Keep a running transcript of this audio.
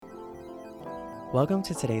Welcome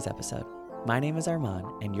to today's episode. My name is Armand,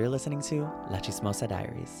 and you're listening to La Chismosa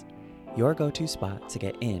Diaries, your go-to spot to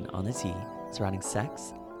get in on the tea surrounding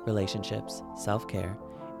sex, relationships, self-care,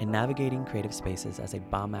 and navigating creative spaces as a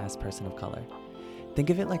bomb-ass person of color. Think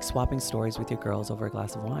of it like swapping stories with your girls over a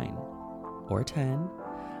glass of wine, or 10,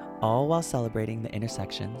 all while celebrating the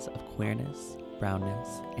intersections of queerness,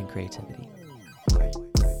 brownness, and creativity.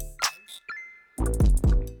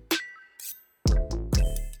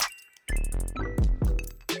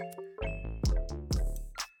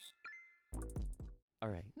 All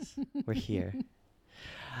right, we're here.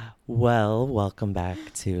 Well, welcome back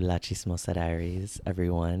to La Chismosa Diaries,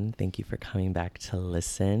 everyone. Thank you for coming back to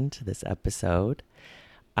listen to this episode.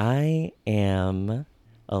 I am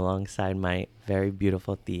alongside my very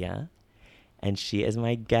beautiful Tia, and she is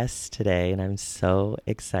my guest today, and I'm so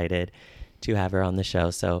excited to have her on the show.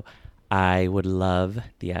 So I would love,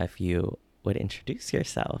 Tia, if you would introduce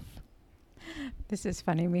yourself. This is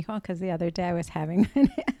funny, Mijo, because the other day I was having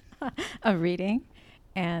a reading,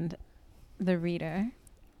 and the reader,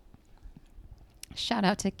 shout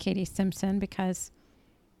out to Katie Simpson, because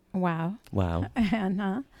wow.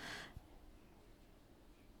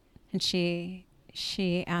 And she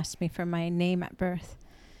asked me for my name at birth,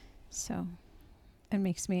 so it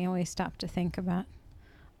makes me always stop to think about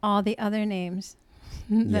all the other names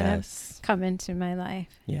that have come into my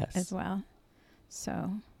life as well.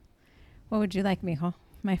 So what would you like, Mijo?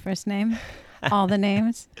 My first name? All the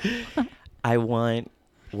names? I want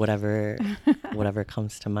whatever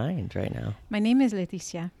comes to mind right now. My name is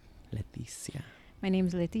Leticia. Leticia. My name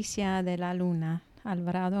is Leticia de la Luna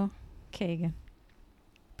Alvarado Kagan.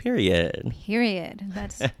 Period.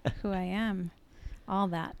 That's who I am. All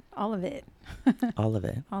that. All of it. All of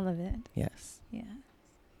it. All of it. Yes. Yeah.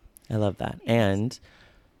 I love that. Yes. And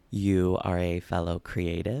you are a fellow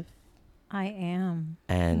creative. I am.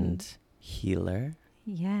 And healer.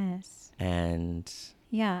 Yes. And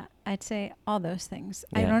yeah, I'd say all those things.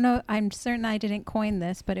 Yeah. I don't know. I'm certain I didn't coin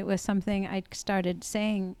this, but it was something I started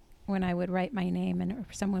saying when I would write my name and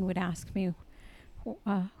someone would ask me, who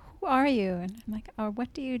are you? And I'm like, oh,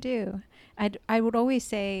 what do you do? I would always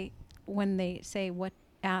say, when they say what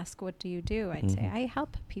do you do? I'd say, I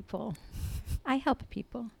help people. I help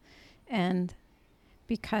people. And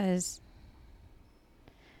because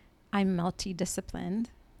I'm multidisciplined.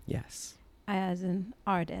 Yes. As an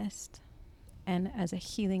artist and as a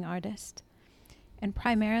healing artist, and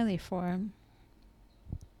primarily for,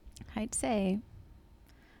 I'd say,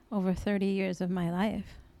 over 30 years of my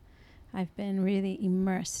life, I've been really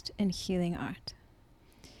immersed in healing art.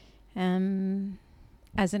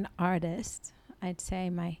 As an artist, I'd say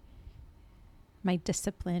my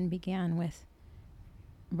discipline began with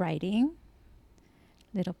writing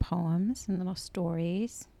little poems and little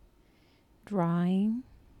stories, drawing,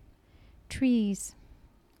 trees.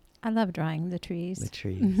 I love drawing the trees. The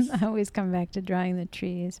trees. I always come back to drawing the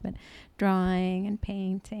trees, but drawing and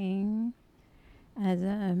painting. As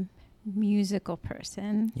a musical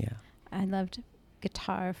person, I loved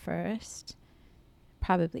guitar first.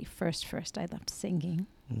 Probably first I loved singing.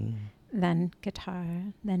 Then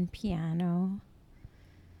guitar, then piano.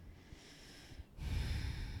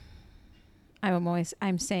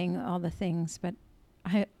 I'm saying all the things, but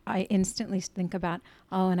I instantly think about,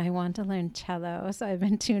 and I want to learn cello. So I've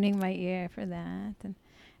been tuning my ear for that. And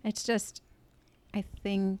it's just, I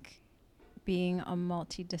think being a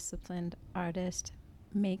multidisciplined artist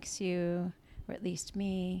makes you, or at least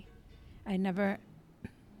me, I never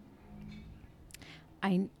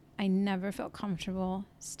felt comfortable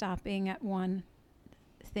stopping at one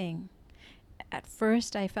thing. At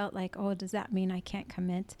first I felt like, does that mean I can't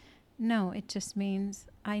commit? No, it just means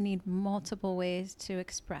I need multiple ways to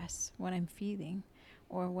express what I'm feeling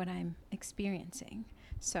or what I'm experiencing.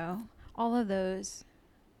 So all of those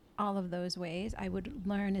ways I would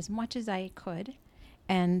learn as much as I could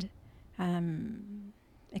and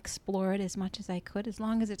explore it as much as I could, as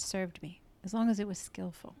long as it served me, as long as it was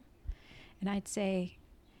skillful. And I'd say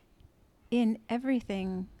in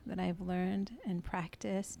everything that I've learned and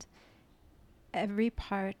practiced, every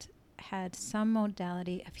part had some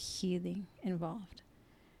modality of healing involved.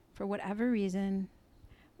 For whatever reason,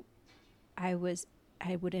 I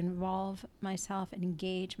would involve myself and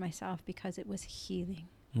engage myself because it was healing.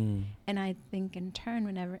 And I think in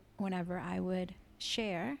turn, whenever I would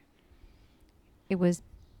share, it was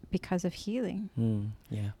because of healing.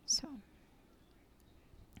 So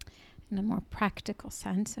in a more practical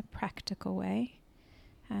sense, a practical way,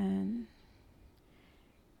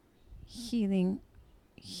 healing.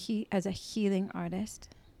 As a healing artist,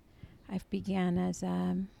 I began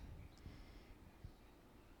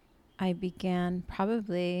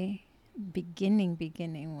probably beginning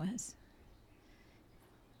was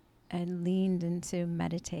I leaned into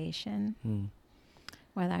meditation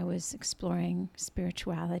while I was exploring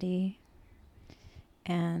spirituality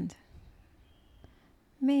and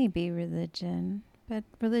maybe religion. But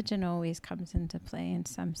religion always comes into play in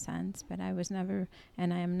some sense. But I was never,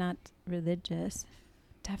 and I am not religious,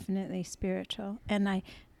 definitely spiritual. And I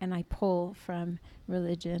pull from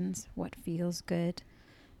religions what feels good.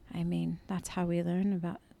 I mean, that's how we learn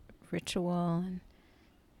about ritual and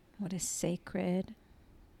what is sacred,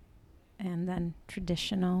 and then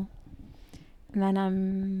traditional. And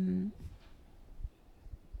then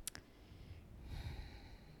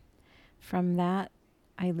from that,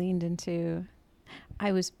 I leaned into,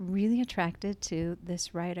 I was really attracted to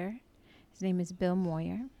this writer. His name is Bill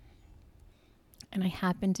Moyer. And I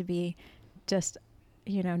happened to be just,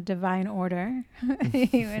 divine order.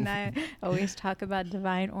 And I always talk about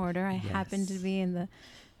divine order. I happened to be in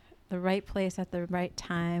the right place at the right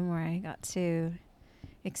time where I got to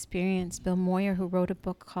experience Bill Moyer, who wrote a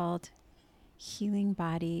book called Healing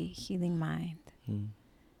Body, Healing Mind.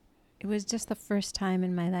 It was just the first time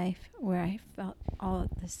in my life where I felt all of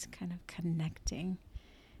this kind of connecting,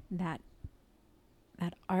 that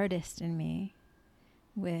artist in me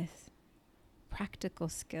with practical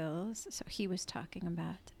skills. So he was talking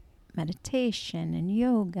about meditation and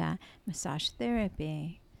yoga, massage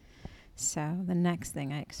therapy. So the next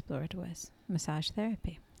thing I explored was massage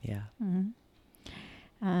therapy. Yeah.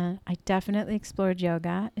 I definitely explored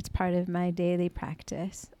yoga. It's part of my daily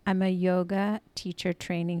practice. I'm a yoga teacher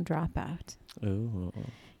training dropout. Ooh.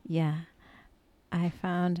 Yeah. I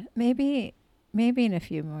found maybe in a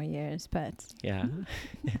few more years, but yeah.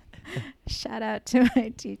 Shout out to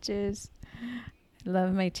my teachers. I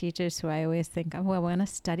love my teachers who I always think, oh, I want to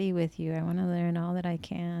study with you. I want to learn all that I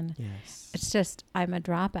can. Yes. It's just I'm a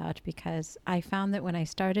dropout because I found that when I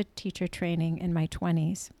started teacher training in my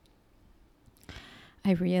 20s,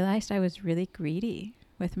 I realized I was really greedy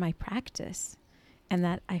with my practice and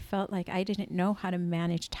that I felt like I didn't know how to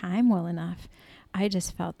manage time well enough. I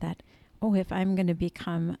just felt that, if I'm going to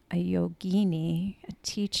become a yogini, a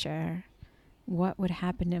teacher, what would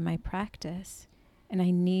happen to my practice? And I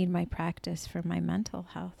need my practice for my mental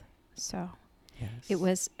health. So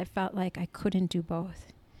it felt like I couldn't do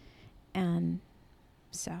both. And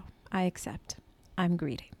so I accept. I'm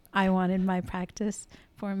greedy. I wanted my practice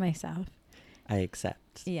for myself. I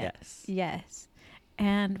accept. Yeah. Yes.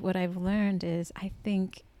 And what I've learned is I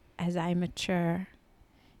think as I mature,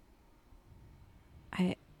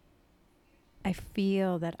 I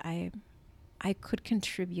feel that I could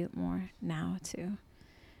contribute more now to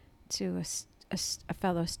a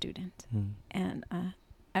fellow student. And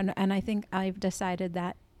I think I've decided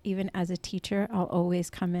that even as a teacher, I'll always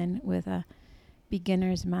come in with a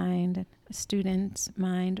beginner's mind, a student's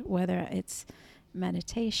mind, whether it's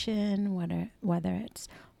meditation, whether it's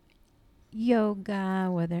yoga,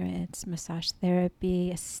 whether it's massage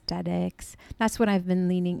therapy, aesthetics. That's what I've been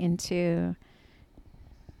leaning into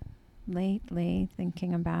lately,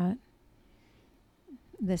 thinking about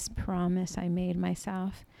this promise I made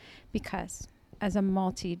myself, because as a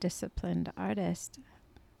multidisciplined artist,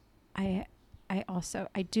 I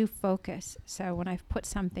do focus. So when I've put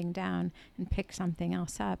something down and pick something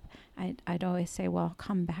else up, I'd always say, well,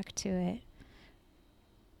 come back to it.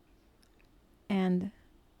 And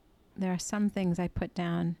there are some things I put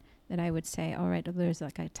down that I would say, all right, there's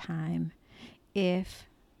like a time, if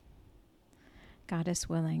God is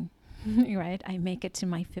willing, right? I make it to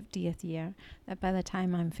my 50th year, that by the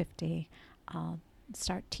time I'm 50, I'll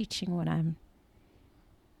start teaching what I'm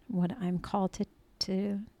called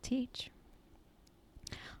to teach.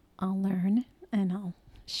 I'll learn and I'll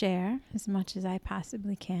share as much as I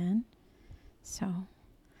possibly can. So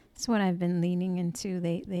that's what I've been leaning into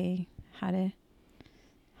lately, how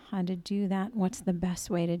to do that, what's the best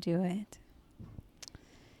way to do it.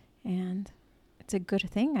 And it's a good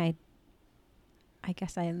thing I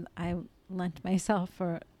guess I lent myself,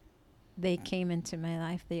 or they came into my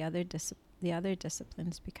life, the other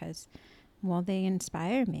disciplines, because, well, they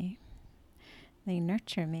inspire me, they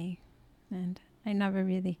nurture me, and I never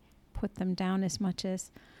really put them down as much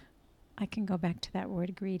as, I can go back to that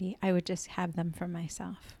word greedy. I would just have them for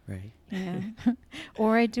myself. Right.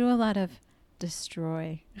 Or I do a lot of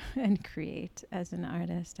destroy and create as an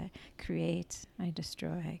artist. I create, I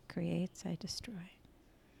destroy, I create, I destroy.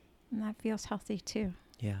 And that feels healthy too.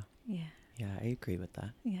 Yeah. Yeah. Yeah, I agree with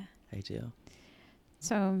that. Yeah. I do.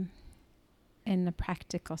 So in the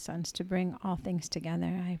practical sense, to bring all things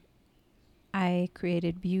together, I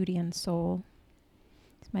created Beauty and Soul.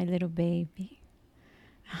 It's my little baby.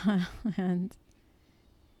 And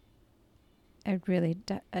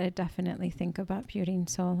I definitely think about Beauty and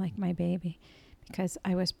Soul like my baby, because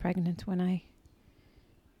I was pregnant when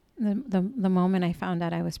the moment I found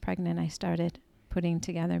out I was pregnant, I started putting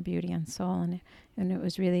together Beauty and Soul, and it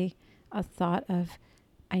was really a thought of,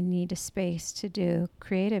 I need a space to do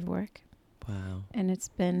creative work. Wow. And it's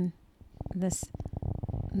been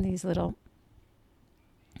these little,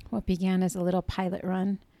 what began as a little pilot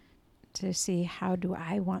run to see how do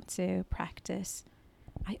I want to practice.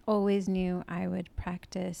 I always knew I would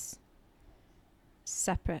practice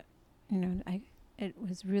separate. It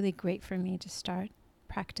was really great for me to start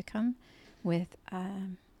practicum with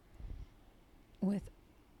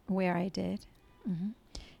where I did,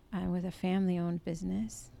 with a family-owned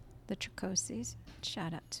business, the Tricosis.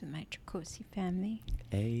 Shout out to my Tricosi family.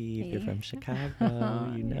 Hey, if you're from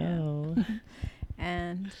Chicago, you know.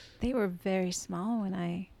 And they were very small when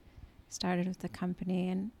I started with the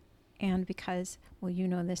company, and because, well, you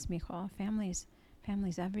know this, Michal, family's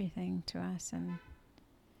everything to us, and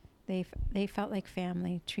they felt like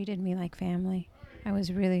family, treated me like family. I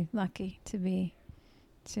was really lucky to be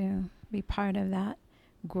part of that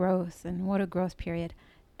growth, and what a growth period.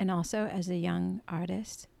 And also as a young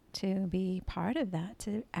artist, to be part of that,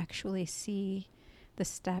 to actually see the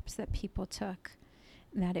steps that people took,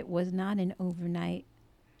 that it was not an overnight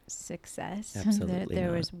success. Absolutely that there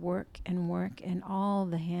not. was work and all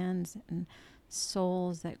the hands and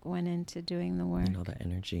souls that went into doing the work. And all that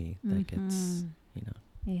energy that gets,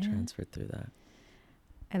 transferred through that.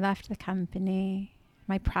 I left the company.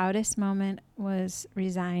 My proudest moment was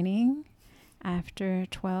resigning after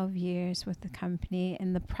 12 years with the company.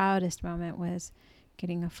 And the proudest moment was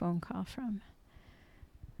getting a phone call from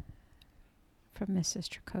Mrs.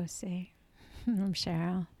 Tricosi, from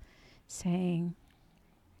Cheryl, saying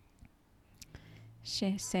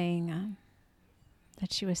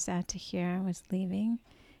that she was sad to hear I was leaving,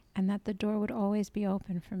 and that the door would always be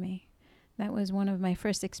open for me. That was one of my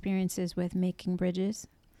first experiences with making bridges.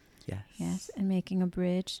 Yes, and making a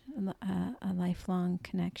bridge, a lifelong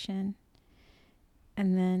connection.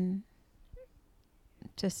 And then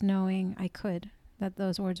just knowing that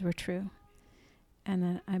those words were true. And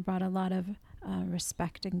then I brought a lot of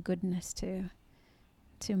respect and goodness to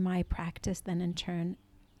my practice, then in turn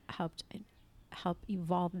help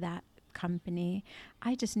evolve that company.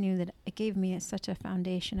 I just knew that it gave me such a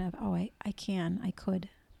foundation of, I could.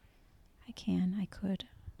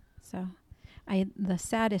 So the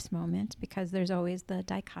saddest moment, because there's always the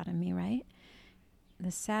dichotomy, right?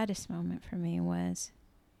 The saddest moment for me was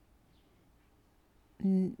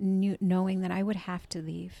knowing that I would have to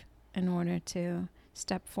leave in order to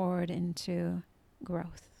step forward into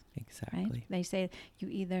growth. Exactly. Right? They say you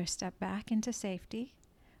either step back into safety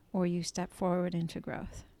or you step forward into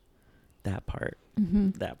growth. That part.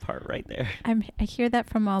 Mm-hmm. That part right there. I hear that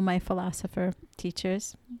from all my philosopher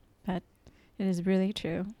teachers, but it is really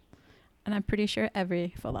true. And I'm pretty sure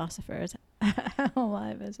every philosopher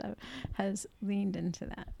alive has leaned into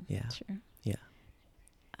that. Yeah. Sure. Yeah.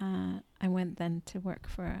 I went then to work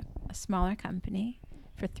for a smaller company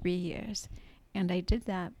for 3 years. And I did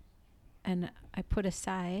that, and I put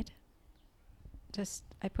aside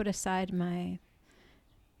my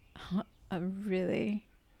a really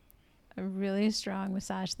strong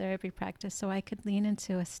massage therapy practice so I could lean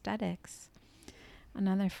into aesthetics,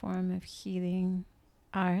 another form of healing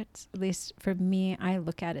art. At least for me, I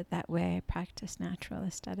look at it that way. I practice natural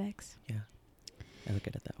aesthetics. Yeah, I look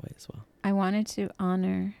at it that way as well. I wanted to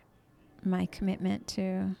honor my commitment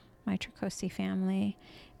to my Tricosi family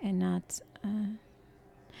and not,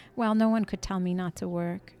 no one could tell me not to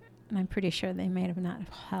work, and I'm pretty sure they may have not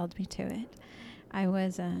held me to it. I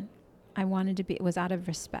wanted to be, it was out of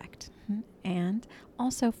respect and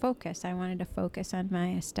also focus. I wanted to focus on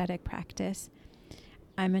my aesthetic practice.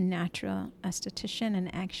 I'm a natural esthetician,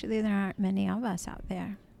 and actually there aren't many of us out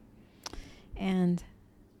there. And,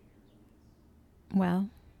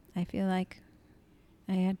 I feel like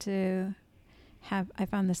I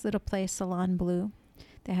found this little place, Salon Blue.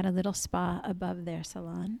 They had a little spa above their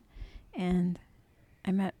salon, and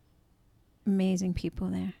I met amazing people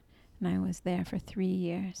there, and I was there for 3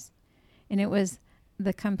 years. And it was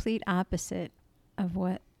the complete opposite of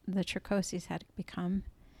what the Tricosis had become.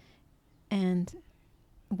 And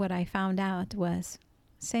what I found out was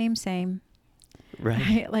same.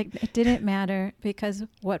 Right. Like, it didn't matter, because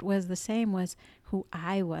what was the same was who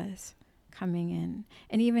I was coming in.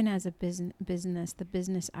 And even as a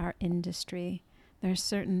business, our industry, there are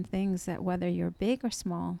certain things that, whether you're big or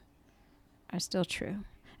small, are still true.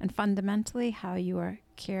 And fundamentally, how you are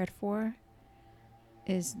cared for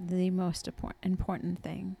is the most important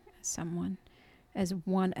thing as someone, as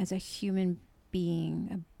a human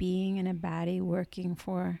a being and a body working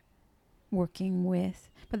with.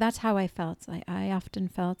 But that's how I felt. I often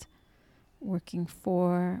felt working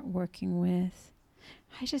with.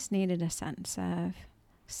 I just needed a sense of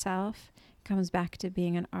self. It comes back to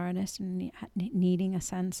being an artist and needing a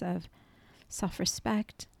sense of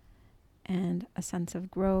self-respect and a sense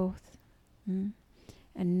of growth and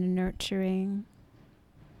nurturing.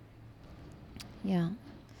 Yeah.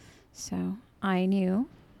 So I knew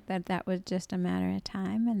that was just a matter of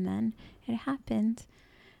time, and then it happened.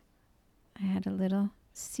 I had a little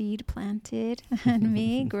seed planted in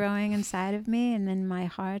me, growing inside of me, and in my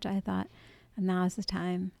heart I thought, now's the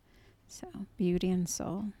time. So beauty and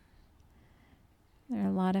soul. There are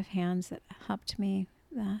a lot of hands that helped me.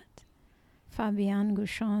 That Fabian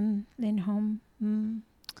Gouchon Lindholm,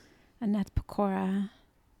 Annette Pecora,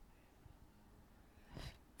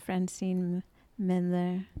 Francine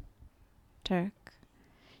Miller, Turk.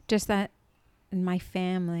 Just that in my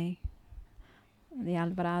family, the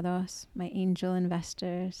Alvarados, my angel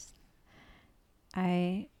investors,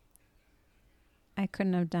 I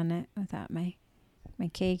couldn't have done it without my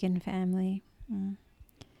Kagan family.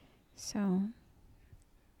 So I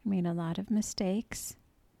made a lot of mistakes.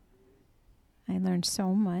 I learned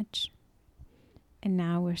so much. And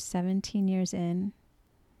now we're 17 years in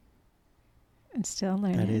and still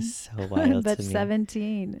learning. That is so wild but to me.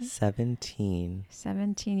 17.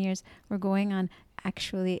 17 years. We're going on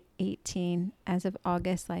actually 18 as of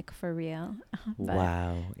August, like for real.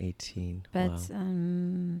 Wow, 18. But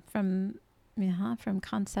wow. From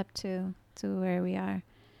concept to where we are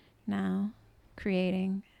now,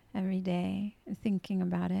 creating every day, thinking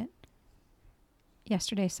about it.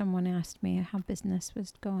 Yesterday, someone asked me how business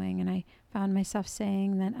was going, and I found myself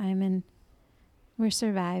saying that we're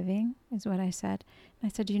surviving, is what I said. And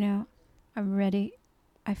I said, I'm ready.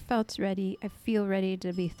 I felt ready. I feel ready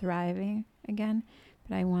to be thriving again,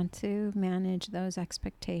 but I want to manage those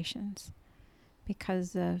expectations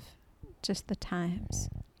because of just the times.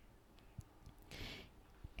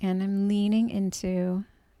 And I'm leaning into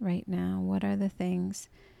right now, what are the things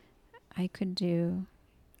I could do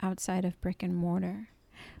outside of brick and mortar,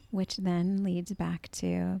 which then leads back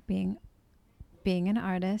to being an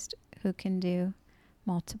artist who can do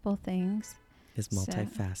multiple things. Is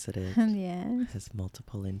multifaceted. Yes. Has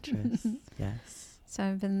multiple interests. Yes. So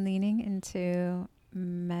I've been leaning into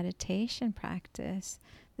meditation practice,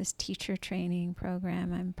 this teacher training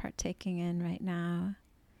program I'm partaking in right now.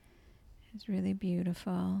 It's really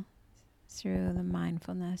beautiful through the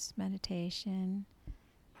mindfulness meditation.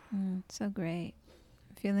 So great.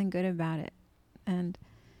 I'm feeling good about it. And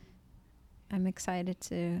I'm excited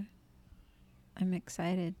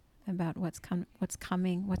about what's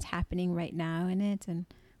coming, what's happening right now in it, and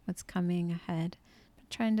what's coming ahead. But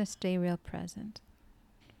trying to stay real present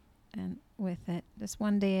and with it, just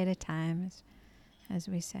one day at a time, as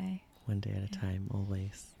we say. One day at a time,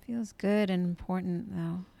 always. Feels good and important,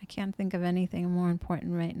 though. I can't think of anything more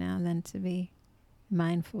important right now than to be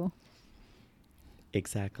mindful.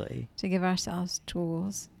 Exactly. To give ourselves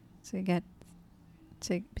tools to get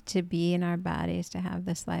to be in our bodies, to have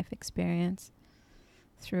this life experience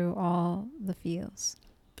through all the feels.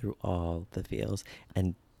 Through all the feels.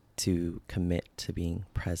 And to commit to being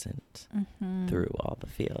present through all the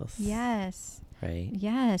feels. Yes. Right?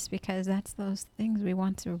 Yes, because that's those things we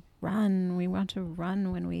want to run. We want to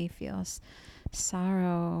run when we feel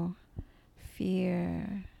sorrow,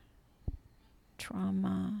 fear,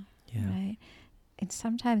 trauma. Yeah. Right? And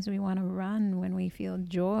sometimes we want to run when we feel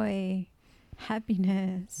joy,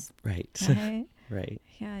 happiness. Right. Right? Right.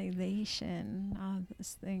 Yeah, elation,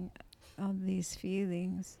 all these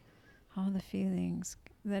feelings, all the feelings.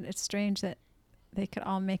 That it's strange that they could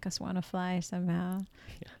all make us want to fly somehow.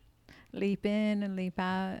 Yeah. Leap in and leap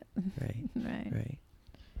out. Right. Right.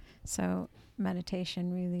 So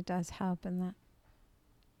meditation really does help in that,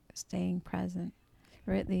 staying present,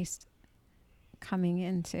 or at least coming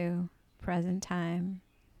into present time.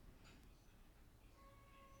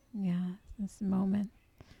 Yeah, these moments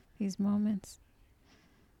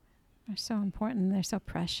are so important. They're so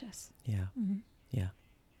precious. Yeah. Mm-hmm. Yeah.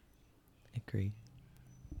 Agree.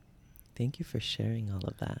 Thank you for sharing all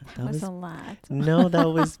of that. That was a lot. No, that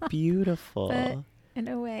was beautiful. But in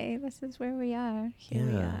a way, this is where we are. Here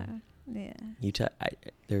we are. Yeah.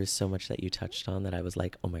 There was so much that you touched on that I was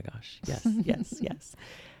like, oh my gosh, yes, yes, yes.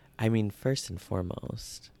 I mean, first and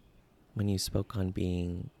foremost, when you spoke on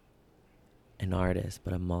being an artist,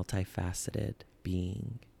 but a multifaceted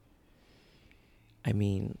being, I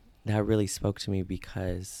mean, that really spoke to me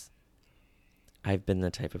because I've been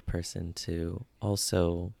the type of person to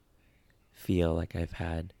also feel like I've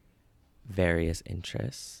had various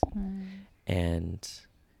interests. And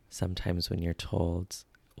sometimes when you're told,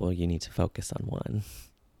 well, you need to focus on one,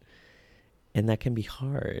 and that can be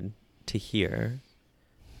hard to hear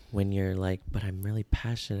when you're like, but I'm really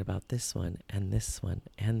passionate about this one and this one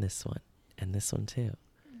and this one and this one too.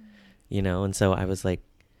 You know, and so I was like,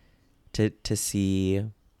 to see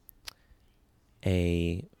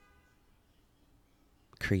a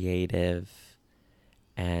creative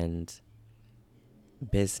and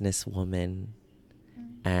businesswoman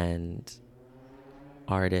and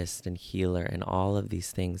artist and healer and all of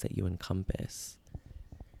these things that you encompass,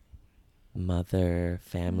 mother,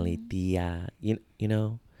 family, tia, you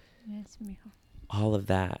know, Yes, mijo. all of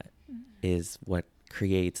that is what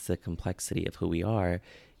creates the complexity of who we are,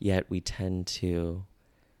 yet we tend to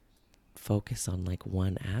focus on like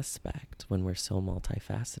one aspect when we're so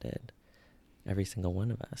multifaceted, every single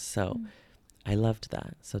one of us. So I loved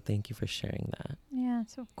that. So thank you for sharing that.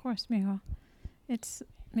 Yes, of course, mijo. It's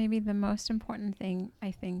maybe the most important thing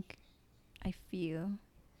I think I feel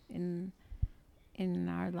in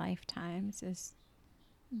our lifetimes is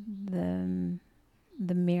the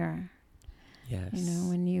mirror. Yes. You know,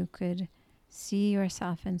 when you could see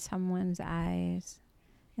yourself in someone's eyes,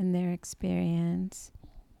 in their experience,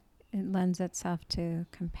 it lends itself to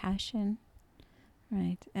compassion,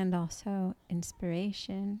 right? And also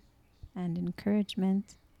inspiration and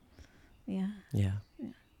encouragement. Yeah. Yeah.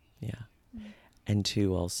 Yeah. Yeah. And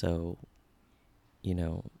to also, you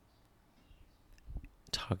know,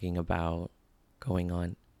 talking about going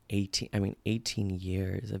on 18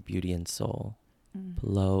 years of Beauty and Soul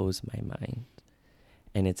blows my mind.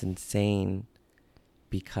 And it's insane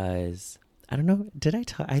because, I don't know,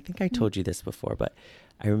 I think I told you this before, but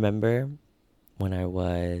I remember when I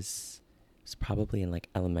was probably in like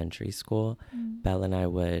elementary school, Belle and I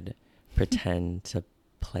would pretend to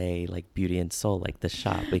play like Beauty and Soul, like the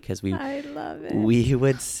shop, because I love it. we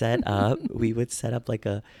would set up like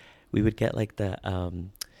we would get like the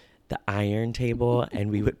iron table and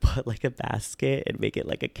we would put like a basket and make it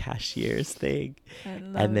like a cashier's thing.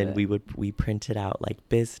 And then we printed out like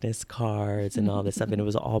business cards and all this stuff, and it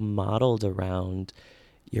was all modeled around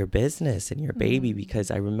your business and your baby,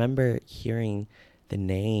 because I remember hearing the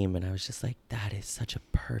name and I was just like, that is such a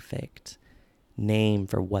perfect name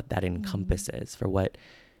for what that encompasses, for what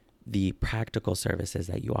the practical services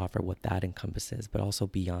that you offer, what that encompasses, but also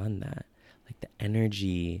beyond that, like the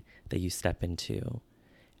energy that you step into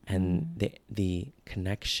and the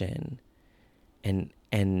connection and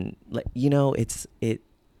like, you know,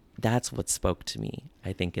 that's what spoke to me,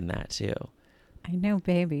 I think, in that too. I know,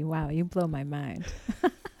 baby. Wow, you blow my mind.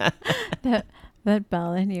 that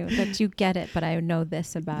Belle and you, that you get it, but I know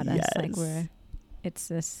this about us. Like it's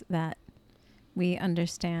this, that we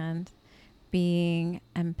understand being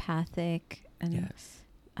empathic, and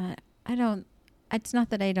it's not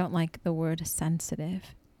that I don't like the word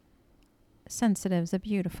sensitive. Sensitive is a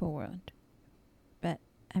beautiful word, but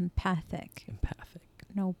empathic,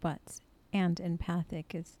 no buts, and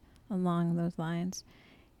empathic is along those lines.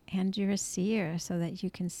 And you're a seer, so that you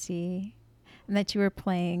can see, and that you were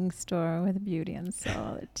playing store with Beauty and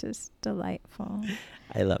Soul. It's just delightful.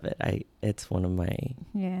 I love it. It's one of my,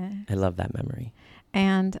 I love that memory.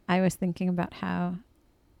 And I was thinking about how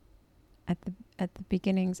at the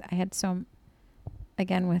beginnings I had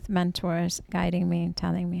again, with mentors guiding me and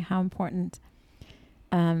telling me how important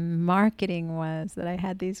marketing was, that I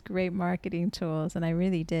had these great marketing tools, and I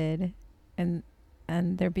really did, and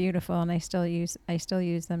they're beautiful, and I still use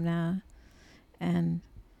them now. And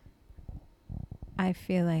I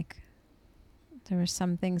feel like there were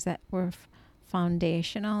some things that were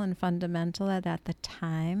foundational and fundamental at the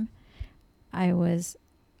time. I was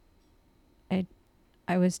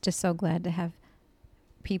just so glad to have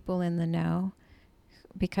people in the know,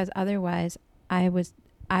 because otherwise I was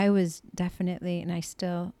definitely, and I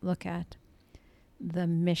still look at the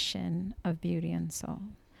mission of Beauty and Soul,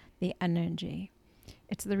 the energy.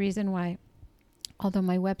 It's the reason why, although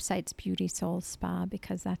my website's Beauty Soul Spa,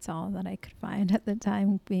 because that's all that I could find at the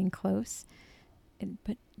time, being close,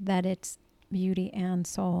 but that it's beauty and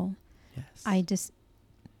soul. Yes.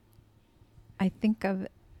 I think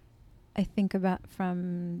about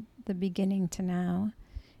from the beginning to now,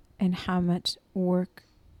 and how much work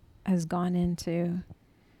has gone into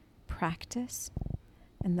practice,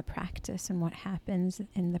 and the practice, and what happens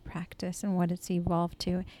in the practice, and what it's evolved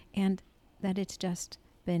to, and that it's just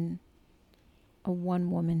been a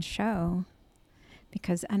one-woman show,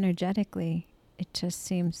 because energetically it just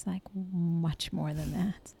seems like much more than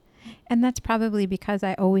that. And that's probably because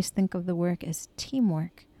I always think of the work as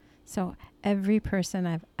teamwork. So every person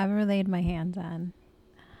I've ever laid my hands on,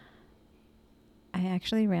 I I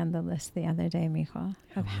actually ran the list the other day, Mijo,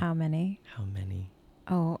 of how many. How many?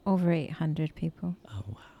 Oh, over 800 people. Oh,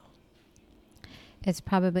 wow. It's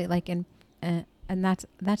probably like and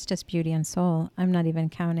that's just Beauty and Soul. I'm not even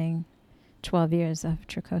counting 12 years of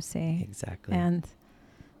Tricosi. Exactly.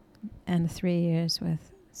 And 3 years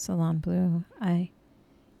with Salon Bleu.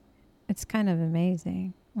 It's kind of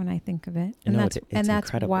amazing when I think of it. And that's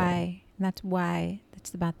incredible. That's why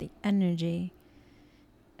it's about the energy.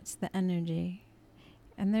 It's the energy.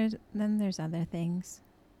 And there's other things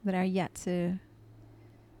that are yet to.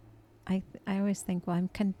 I always think, well,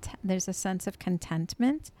 there's a sense of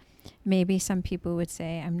contentment. Maybe some people would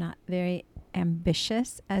say I'm not very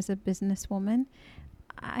ambitious as a businesswoman.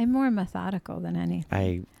 I'm more methodical than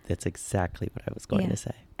anything. That's exactly what I was going to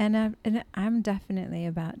say. And I'm definitely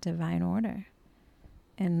about divine order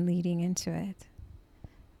and leading into it.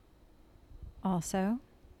 Also,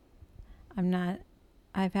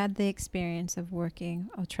 I've had the experience of working.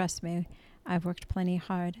 Oh, trust me, I've worked plenty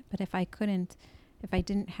hard. But if I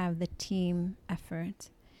didn't have the team effort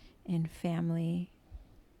in family,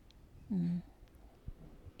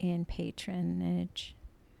 in patronage,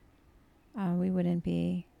 we wouldn't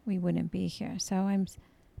be here. So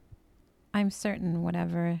I'm certain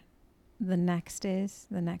whatever the next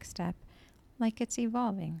step, like it's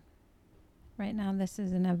evolving. Right now, this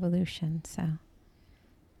is an evolution. So.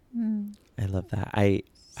 I love that. I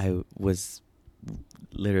was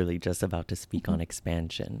literally just about to speak on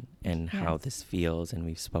expansion and how this feels, and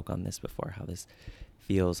we've spoke on this before, how this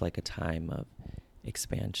feels like a time of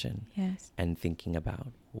expansion. Yes. And thinking about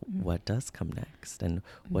what does come next, and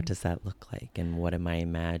what does that look like, and what am I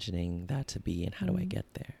imagining that to be, and how do I get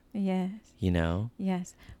there? Yes. You know?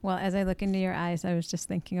 Yes. Well, as I look into your eyes, I was just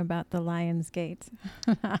thinking about the Lion's Gate.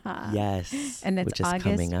 Yes. And it's which is August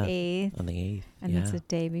coming up 8th. on the 8th. And it's the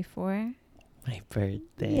day before my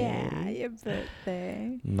birthday. Yeah, your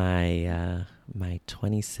birthday. My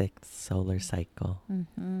 26th solar cycle.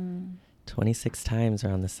 26 times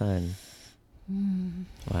around the sun.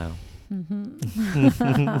 Wow.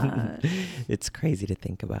 It's crazy to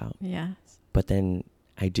think about. Yes. But then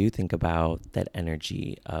I do think about that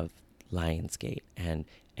energy of Lionsgate and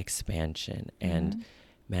expansion and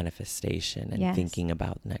manifestation and thinking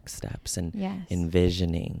about next steps and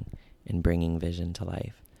envisioning and bringing vision to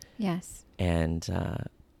life. Yes. And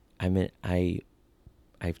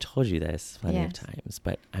I've told you this plenty of times,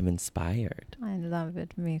 but I'm inspired. I love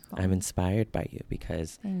it, Mijo. I'm inspired by you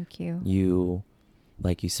because thank you. You,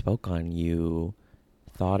 like you spoke on, you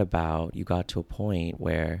thought about, you got to a point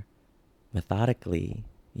where methodically,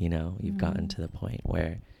 you've gotten to the point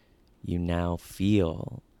where you now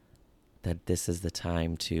feel that this is the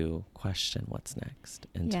time to question what's next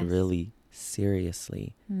and to really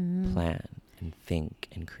seriously plan and think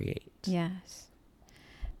and create. Yes.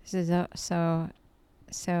 This is so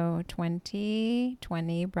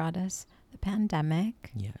 2020 brought us the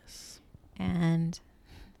pandemic. Yes. And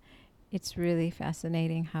it's really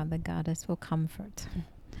fascinating how the goddess will comfort,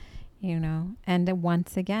 and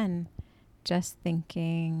once again, just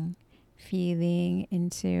thinking, feeling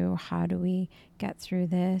into how do we get through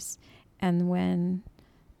this. And when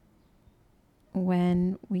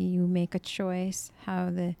you make a choice, how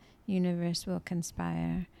the universe will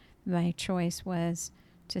conspire. My choice was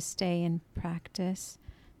to stay in practice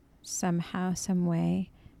somehow, some way,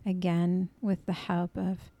 again, with the help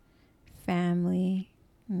of family,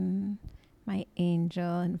 my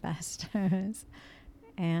angel investors,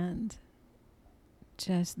 and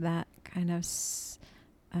just that kind of,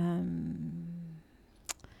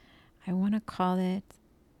 I want to call it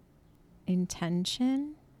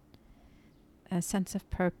intention, a sense of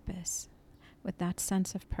purpose. With that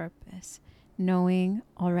sense of purpose, knowing,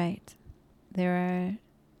 all right,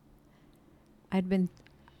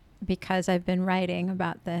 because I've been writing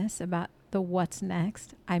about this, about the what's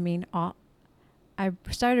next. I mean, I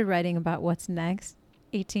started writing about what's next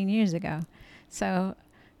 18 years ago. So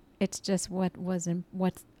it's just what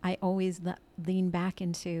I always lean back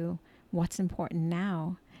into what's important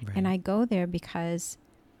now. Right. And I go there because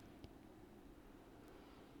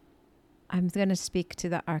I'm going to speak to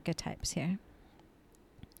the archetypes here.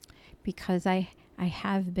 Because I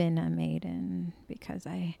have been a maiden, because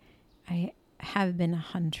I have been a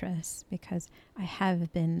huntress, because I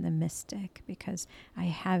have been the mystic, because I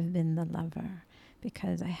have been the lover,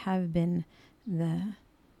 because I have been the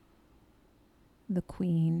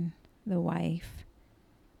queen, the wife,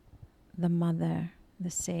 the mother, the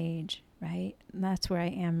sage, right? And that's where I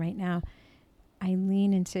am right now. I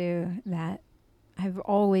lean into that. I've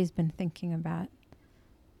always been thinking about,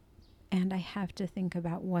 and I have to think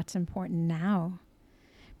about what's important now,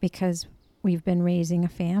 because we've been raising a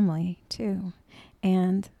family too.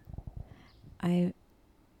 And I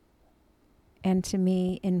and to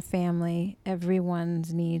me, in family,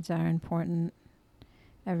 everyone's needs are important.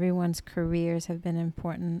 Everyone's careers have been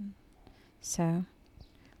important. So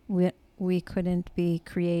we couldn't be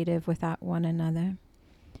creative without one another.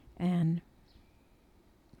 And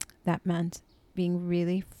that meant being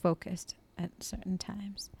really focused at certain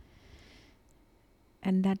times.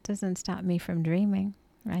 And that doesn't stop me from dreaming,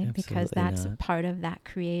 right? Absolutely because that's not. part of that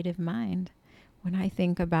creative mind. When I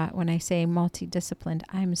say multidisciplined,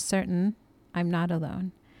 I'm certain I'm not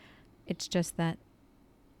alone. It's just that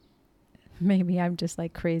maybe I'm just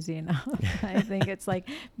like crazy enough. I think it's like,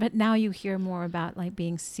 but now you hear more about like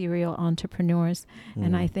being serial entrepreneurs.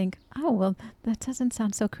 And I think, oh, well, that doesn't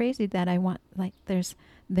sound so crazy that I want, like, there's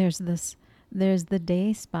the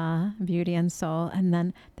day spa, beauty and soul. And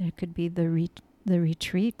then there could be the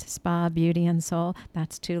retreat spa, beauty and soul.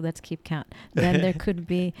 That's 2. Let's keep count. Then there could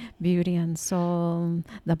be beauty and soul,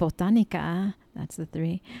 the botanica. That's the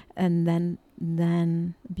 3. And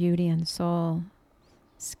then beauty and soul,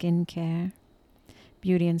 skincare,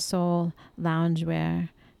 beauty and soul, loungewear,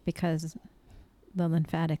 because the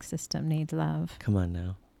lymphatic system needs love. Come on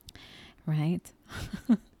now. Right?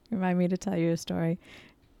 Remind me to tell you a story,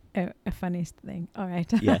 a funny thing. All right.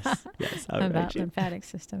 Yes. About lymphatic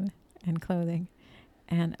system and clothing.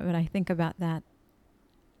 But I think about that.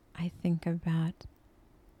 I think about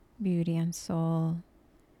beauty and soul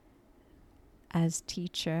as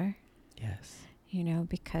teacher. Yes.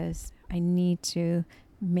 Because I need to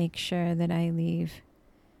make sure that I leave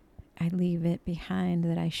it behind,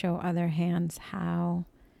 that I show other hands how,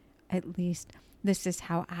 at least this is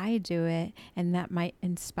how I do it, and that might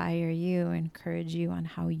inspire you, encourage you on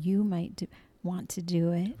how you might want to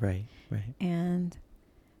do it. Right. And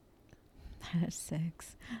that's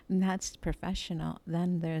 6. And that's professional.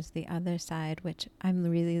 Then there's the other side, which I'm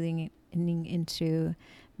really leaning into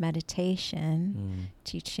meditation,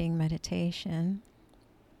 teaching meditation.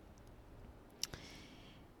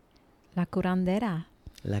 La curandera.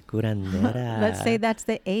 Let's say that's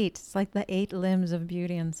the 8. It's like the 8 limbs of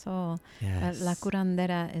beauty and soul. Yes. La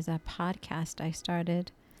curandera is a podcast I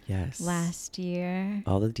started last year.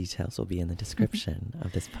 All the details will be in the description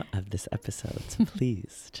of this episode, so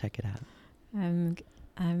please check it out.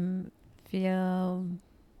 I feel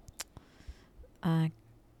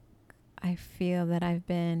that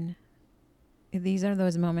these are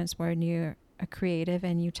those moments when you're a creative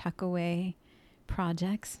and you tuck away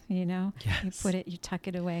projects, Yes. you tuck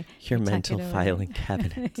it away. Your mental filing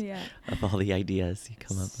cabinet of all the ideas you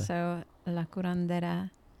come up with. So La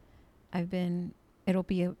Curandera,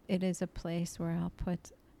 it is a place where I'll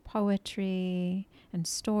put poetry and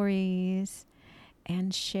stories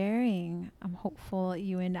and sharing. I'm hopeful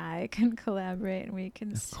you and I can collaborate and we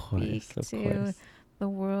can speak to the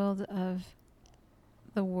world of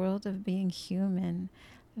being human.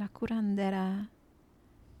 La Curandera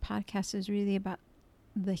podcast is really about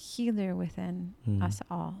the healer within us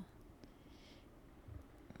all.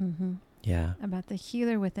 Yeah. About the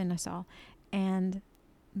healer within us all and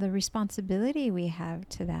the responsibility we have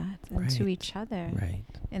to that and to each other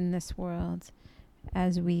in this world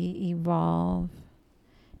as we evolve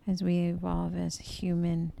as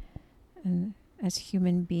human and as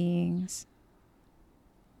human beings.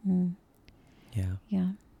 Yeah.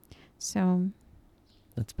 So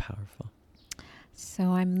that's powerful.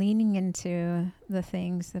 So I'm leaning into the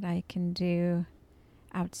things that I can do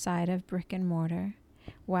outside of brick and mortar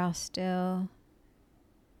while still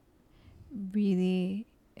really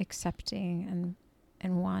accepting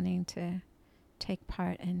and wanting to take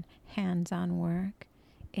part in hands-on work,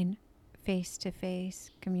 in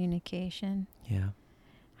face-to-face communication. Yeah.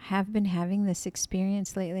 I have been having this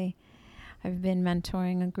experience lately. I've been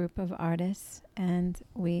mentoring a group of artists, and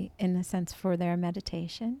we, in a sense, for their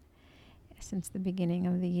meditation since the beginning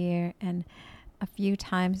of the year. And a few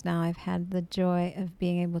times now I've had the joy of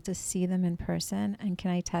being able to see them in person. And can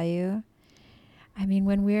I tell you,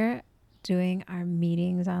 when we're doing our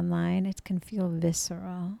meetings online, it can feel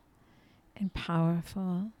visceral and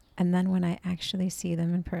powerful. And then when I actually see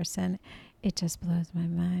them in person, it just blows my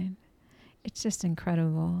mind. It's just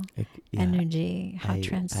incredible energy, how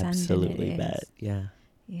transcendent absolutely it is. Bet. Yeah.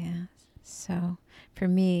 Yeah. So for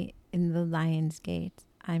me, in the Lion's Gate,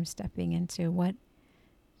 I'm stepping into what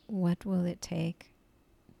will it take?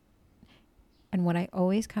 And what I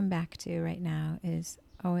always come back to right now is,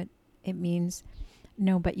 it means,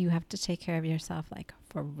 no, but you have to take care of yourself, like,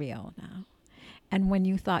 for real now. And when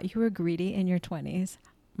you thought you were greedy in your 20s,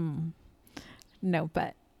 no,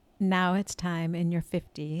 but now it's time in your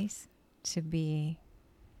 50s to be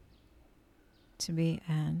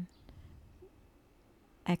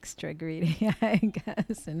extra greedy, I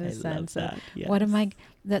guess, in a I sense love of that. Yes. what am I,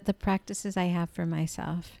 that the practices I have for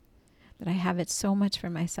myself, that I have it so much for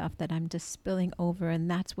myself that I'm just spilling over, and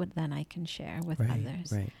that's what then I can share with Right,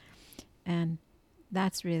 others. right. And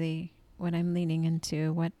that's really what I'm leaning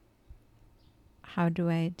into. How do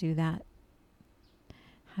I do that?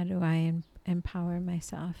 How do I empower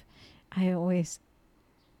myself? I always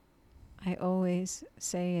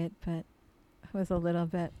say it, but with a little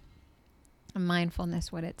bit of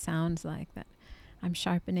mindfulness, what it sounds like, that I'm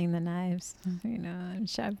sharpening the knives. I'm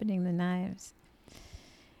sharpening the knives.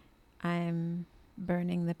 I'm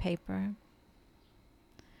burning the paper.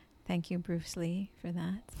 Thank you, Bruce Lee, for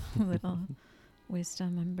that little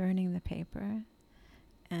wisdom. I'm burning the paper,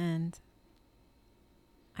 and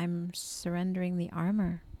I'm surrendering the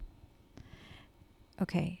armor.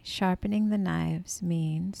 Okay, sharpening the knives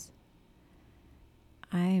means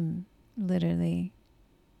I'm literally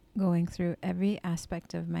going through every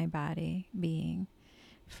aspect of my body being,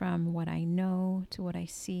 from what I know to what I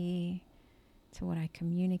see, to what I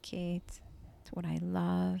communicate, to what I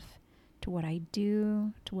love, to what I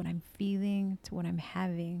do, to what I'm feeling, to what I'm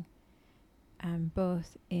having,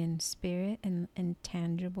 both in spirit and in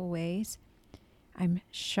tangible ways. I'm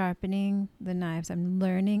sharpening the knives. I'm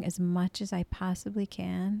learning as much as I possibly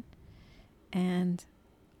can, and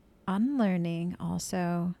unlearning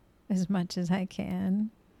also as much as I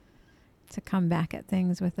can, to come back at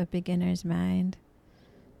things with a beginner's mind,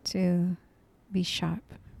 to be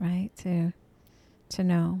sharp, right? To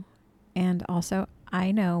know. And also,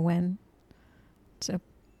 I know when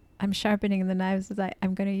I'm sharpening the knives, as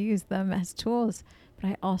I'm going to use them as tools, but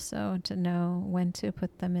I also to know when to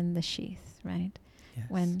put them in the sheath, right? Yes.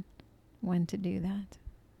 When to do that,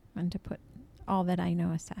 when to put all that I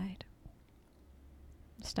know aside.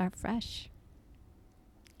 Start fresh.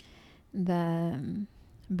 The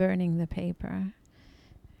burning the paper,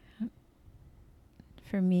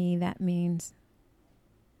 for me, that means,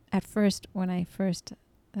 at first, when I thought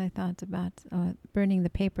about burning the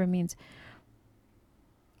paper, means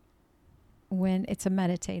when it's a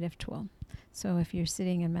meditative tool. So if you're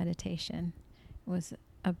sitting in meditation, was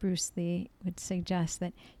Bruce Lee would suggest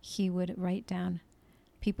that he would write down,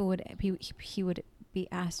 he would be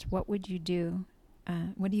asked, what would you do?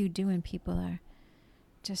 What do you do when people are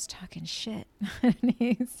just talking shit? And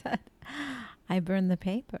he said, I burn the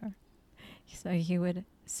paper. So he would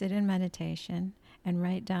sit in meditation and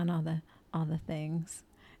write down all the things,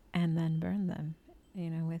 and then burn them,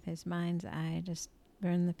 with his mind's eye, just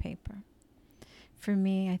burn the paper. For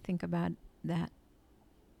me, I think about that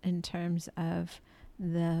in terms of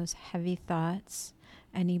those heavy thoughts,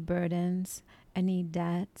 any burdens, any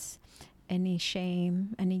debts, any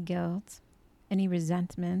shame, any guilt, any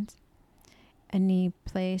resentment, any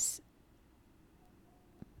place,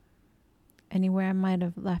 anywhere I might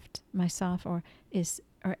have left myself, or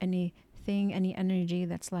anything, any energy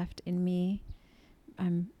that's left in me.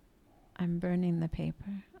 I'm burning the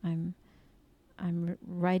paper. I'm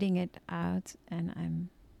writing it out, and I'm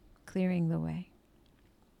clearing the way.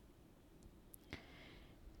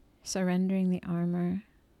 Surrendering the armor.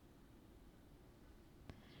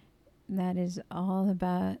 That is all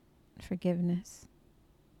about forgiveness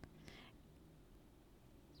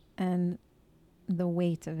and the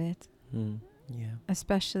weight of it. Yeah.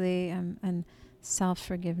 Especially and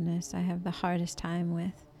self-forgiveness, I have the hardest time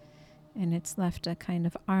with, and it's left a kind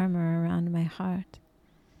of armor around my heart.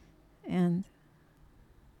 And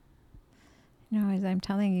as I'm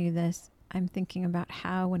telling you this, I'm thinking about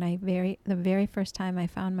how when the very first time I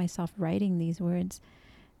found myself writing these words,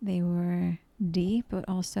 they were deep, but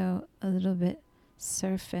also a little bit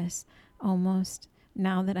surface, almost.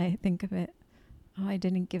 Now that I think of it, I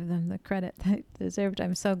didn't give them the credit they deserved.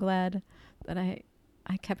 I'm so glad that I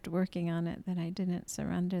kept working on it, that I didn't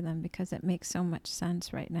surrender them, because it makes so much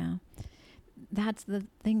sense right now. That's the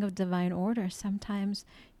thing of divine order. Sometimes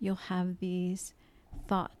you'll have these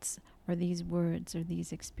thoughts or these words or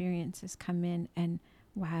these experiences come in, and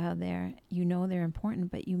while they're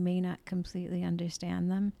important, but you may not completely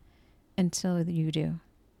understand them until you do.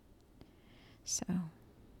 So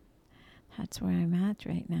that's where I'm at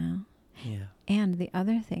right now. Yeah. And the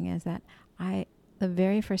other thing is that the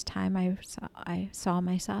very first time I saw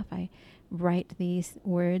myself, I write these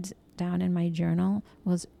words down in my journal,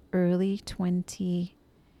 was early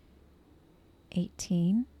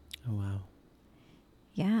 2018. Oh, wow.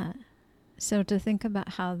 Yeah. So to think about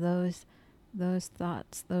how those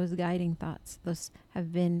thoughts, those guiding thoughts, those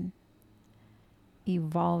have been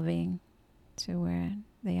evolving to where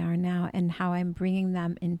they are now, and how I'm bringing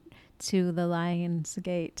them into the Lion's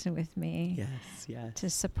Gate with me. Yes, yes.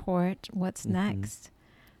 To support what's next.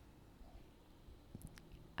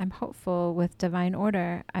 I'm hopeful with divine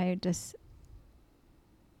order.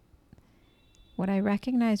 What I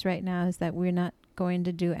recognize right now is that we're not going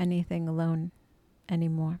to do anything alone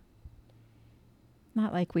anymore.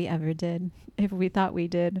 Not like we ever did. If we thought we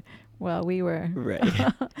did, well, we were. Right.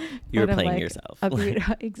 You were playing yourself.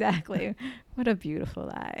 Exactly. What a beautiful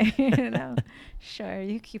lie. You know? Sure,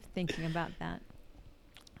 you keep thinking about that.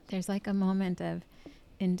 There's like a moment of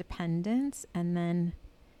independence and then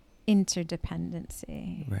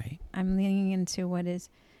interdependency. Right. I'm leaning into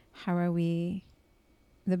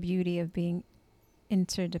the beauty of being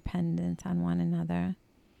interdependent on one another.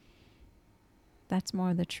 That's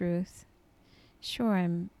more the truth. Sure,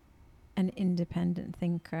 I'm an independent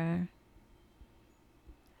thinker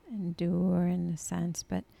and doer in a sense,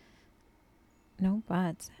 but no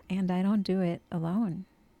buts. And I don't do it alone.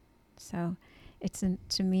 So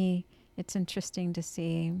to me, it's interesting to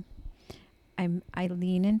see. I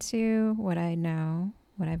lean into what I know,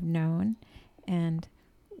 what I've known, and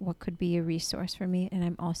what could be a resource for me. And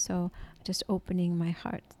I'm also just opening my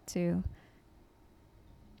heart to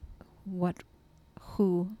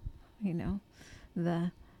who,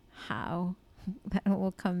 the how that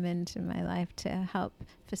will come into my life to help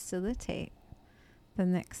facilitate the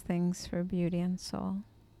next things for beauty and soul.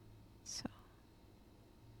 So,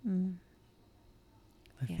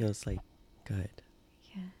 that feels like good.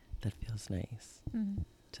 Yeah. That feels nice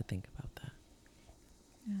to think about that.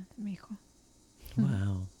 Yeah, mijo.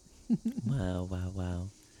 Wow. Wow.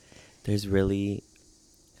 There's really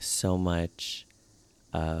so much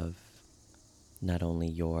of not only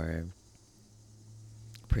your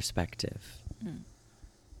perspective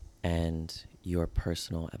and your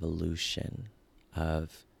personal evolution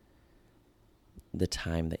of the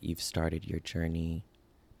time that you've started your journey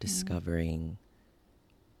discovering,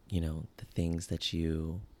 the things that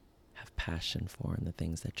you have passion for and the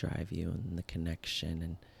things that drive you and the connection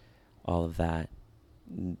and all of that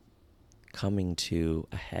coming to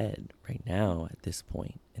a head right now at this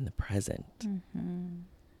point in the present.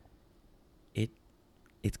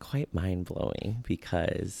 It's quite mind-blowing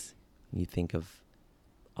because you think of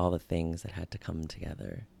all the things that had to come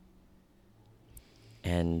together.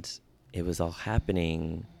 And it was all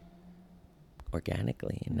happening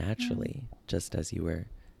organically and naturally, just as you were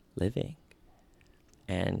living.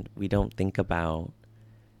 And we don't think about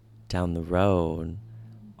down the road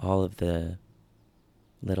all of the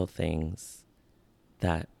little things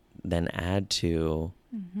that then add to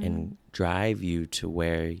and drive you to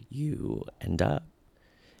where you end up.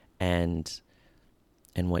 And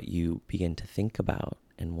what you begin to think about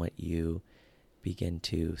and what you begin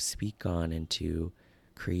to speak on and to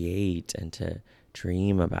create and to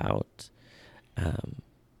dream about.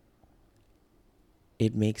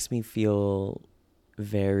 It makes me feel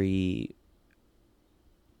very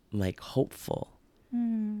hopeful.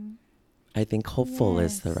 I think hopeful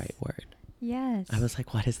is the right word. Yes. I was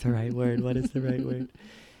like, what is the right word? What is the right word?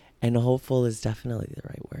 And hopeful is definitely the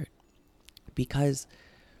right word because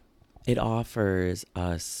it offers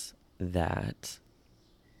us that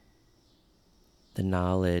the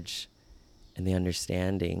knowledge and the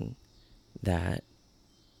understanding that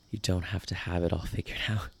you don't have to have it all figured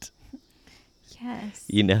out. Yes.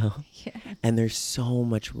 Yes. And there's so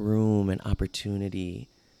much room and opportunity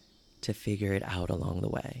to figure it out along the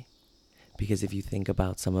way. Because if you think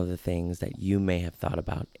about some of the things that you may have thought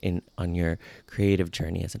about on your creative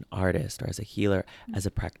journey as an artist or as a healer, as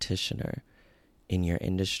a practitioner in your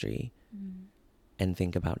industry, and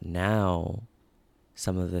think about now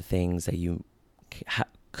some of the things that you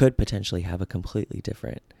could potentially have a completely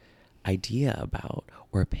different idea about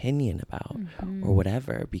or opinion about or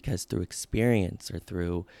whatever, because through experience or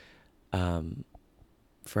through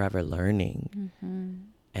forever learning.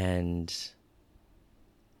 And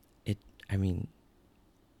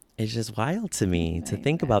it's just wild to me to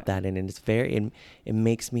think about that. And it's it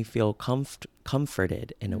makes me feel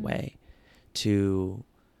comforted in a way to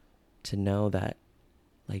know that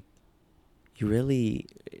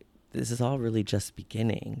this is all really just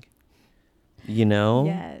beginning,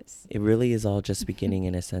 Yes. It really is all just beginning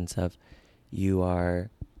in a sense of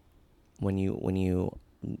when you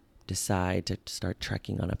decide to start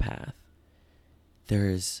trekking on a path,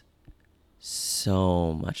 there's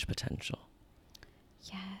so much potential.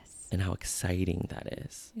 Yes. And how exciting that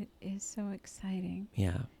is. It is so exciting.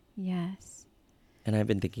 Yeah. Yes. And I've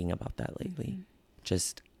been thinking about that lately,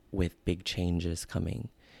 just with big changes coming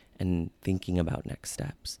and thinking about next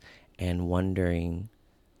steps and wondering,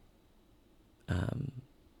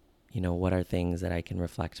 what are things that I can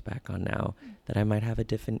reflect back on now that I might have a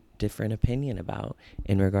different opinion about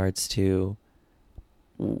in regards to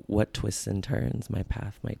what twists and turns my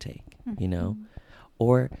path might take,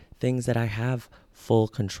 or things that I have full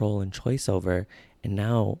control and choice over. And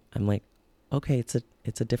now I'm like, okay, it's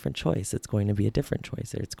a different choice. It's going to be a different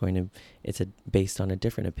choice. Or it's based on a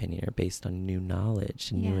different opinion or based on new knowledge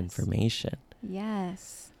and new information.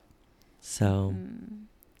 Yes. So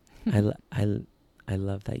I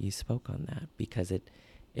love that you spoke on that, because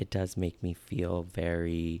it does make me feel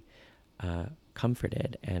very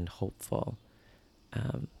comforted and hopeful.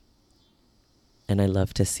 And I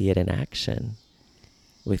love to see it in action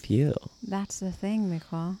with you. That's the thing,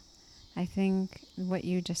 Nicole. I think what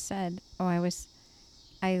you just said, I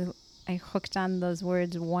hooked on those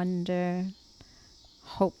words: wonder,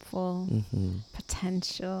 hopeful,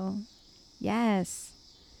 potential. Yes.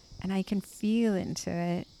 And I can feel into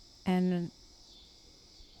it. And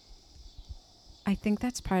I think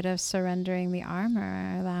that's part of surrendering the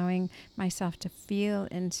armor, allowing myself to feel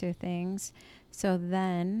into things, so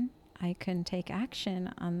then I can take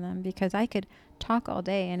action on them. Because I could talk all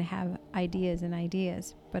day and have ideas,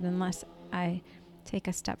 but unless I take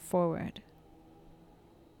a step forward,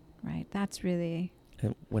 right? That's really...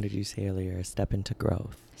 And what did you say earlier? A step into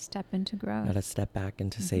growth. Step into growth. Not a step back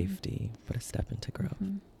into safety, but a step into growth.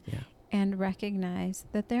 Yeah. And recognize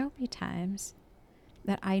that there will be times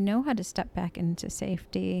that I know how to step back into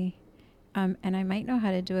safety. And I might know how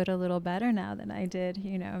to do it a little better now than I did,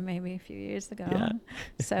 maybe a few years ago. Yeah.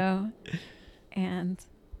 So, and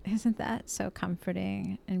isn't that so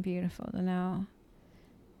comforting and beautiful to know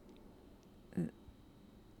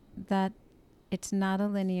that it's not a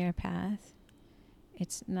linear path.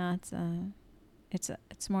 It's not,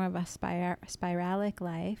 it's more of a spiralic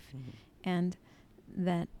life, and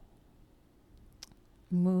that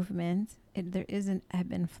movement, there is an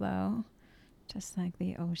ebb and flow, just like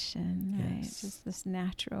the ocean, right? Yes. Just this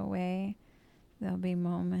natural way. There'll be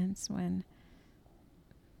moments when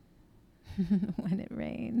when it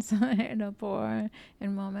rains, it'll pour,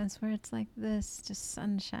 and moments where it's like this, just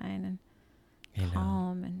sunshine and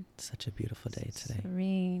calm and such a beautiful day today.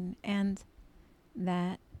 Serene, and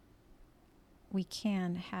that we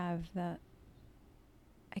can have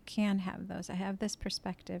I can have those. I have this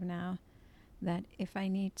perspective now that if I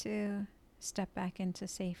need to step back into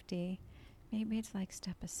safety, maybe it's like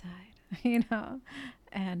step aside,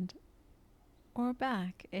 or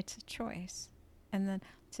back. It's a choice. And then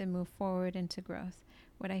to move forward into growth.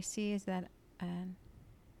 What I see is that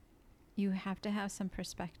you have to have some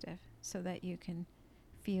perspective so that you can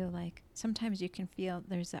feel like, sometimes you can feel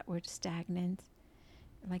there's that word stagnant,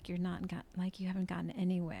 like you haven't gotten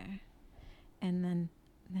anywhere. And then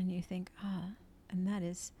you think, and that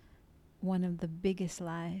is one of the biggest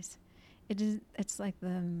lies. It's like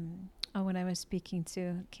when I was speaking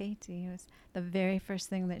to Katie, it was the very first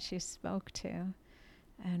thing that she spoke to.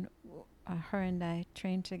 And her and I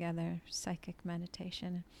trained together psychic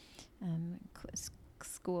meditation,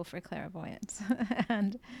 school for clairvoyance.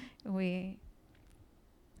 And we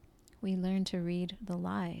learned to read the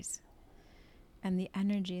lies and the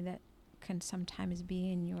energy that can sometimes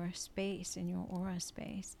be in your space, in your aura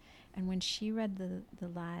space. And when she read the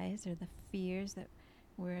lies or the fears that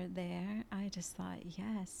were there, I just thought,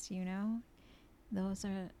 yes, those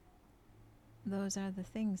are the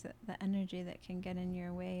things, that the energy that can get in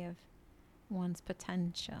your way of one's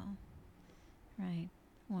potential, right?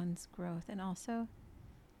 One's growth. And also,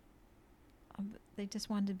 they just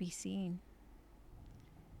want to be seen.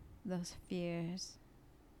 Those fears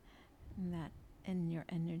and that in your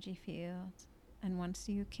energy field. And once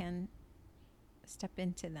you can step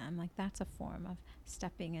into them, like that's a form of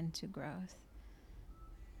stepping into growth.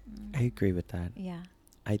 I agree with that. Yeah.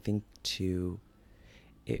 I think too,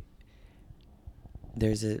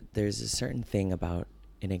 there's a certain thing about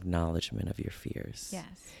an acknowledgement of your fears. Yes.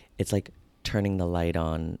 It's like turning the light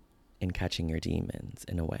on and catching your demons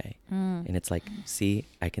in a way. And it's like, see,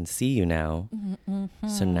 I can see you now.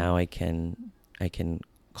 So now I can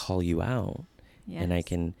call you out. Yes. And I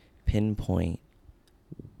can pinpoint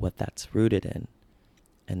what that's rooted in.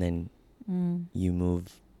 And then you move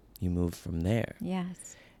from there.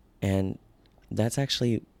 Yes. And that's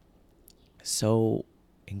actually so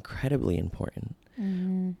incredibly important,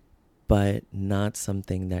 but not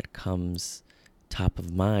something that comes top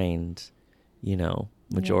of mind,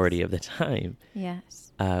 majority of the time.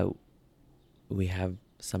 Yes. We have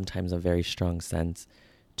sometimes a very strong sense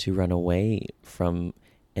to run away from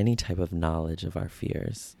any type of knowledge of our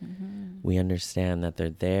fears. We understand that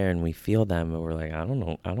they're there and we feel them, and we're like, I don't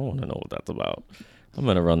know. I don't want to know what that's about. I'm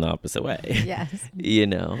going to run the opposite way. Yes.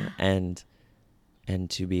 And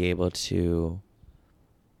to be able to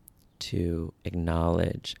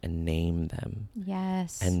acknowledge and name them.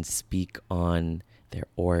 Yes. And speak on their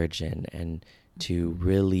origin, and to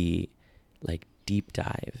really deep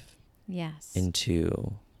dive Yes.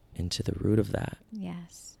 into the root of that.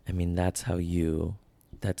 Yes. I mean, that's how you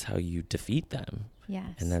defeat them.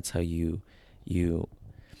 Yes. And that's how you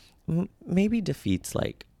maybe defeat's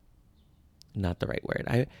like not the right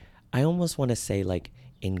word. I almost want to say like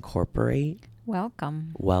incorporate.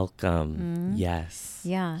 Welcome. Yes.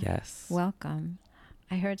 Yeah. Yes. Welcome.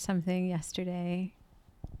 I heard something yesterday.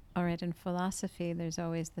 All right, in philosophy, there's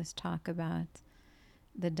always this talk about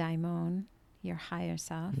the daimon, your higher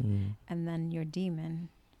self, and then your demon,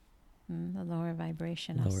 the lower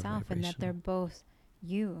vibrational self, and that they're both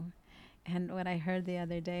you. And what I heard the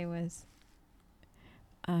other day was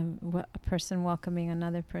a person welcoming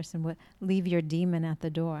another person would leave your demon at the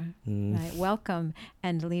door, right? Welcome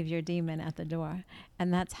and leave your demon at the door.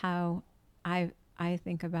 And that's how I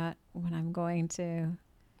think about when I'm going to,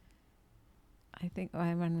 I think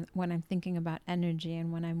when I'm thinking about energy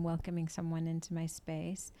and when I'm welcoming someone into my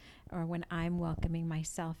space, or when I'm welcoming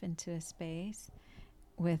myself into a space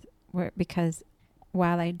because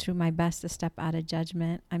while I do my best to step out of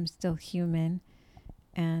judgment, I'm still human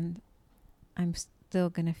and I'm still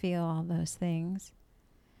going to feel all those things.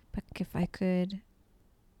 But if I could,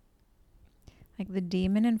 like, the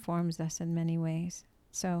demon informs us in many ways.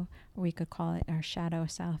 So we could call it our shadow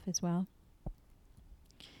self as well.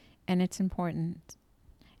 And it's important.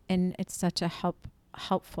 And it's such a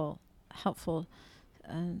helpful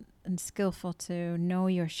and skillful to know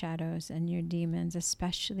your shadows and your demons,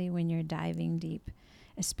 especially when you're diving deep,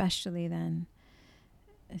 especially then.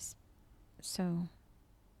 So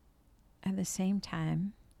at the same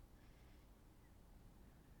time,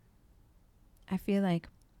 I feel like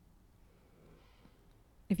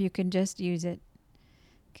if you could just use it,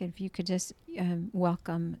 if you could just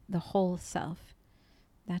welcome the whole self,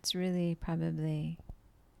 that's really probably,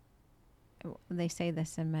 they say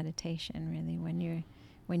this in meditation, really,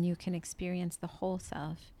 when you can experience the whole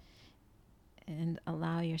self and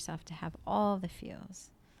allow yourself to have all the feels,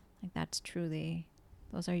 like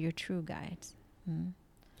those are your true guides.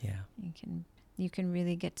 Yeah. You can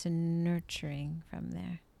really get to nurturing from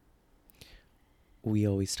there. We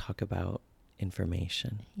always talk about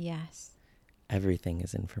information. Yes. Everything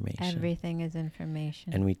is information. Everything is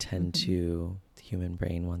information. And we tend to, the human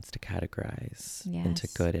brain wants to categorize into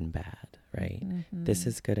good and bad, right? This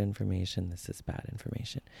is good information, this is bad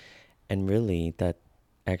information. And really, that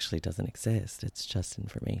actually doesn't exist. It's just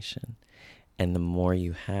information. And the more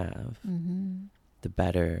you have, the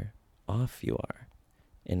better off you are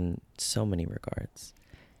in so many regards.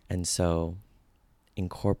 And so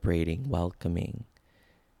incorporating, welcoming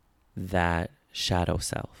that shadow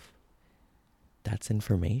self, that's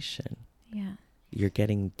information. Yeah. You're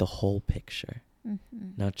getting the whole picture,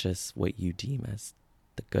 not just what you deem as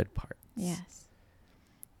the good parts. Yes.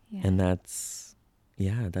 Yeah. And that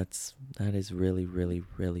is really, really,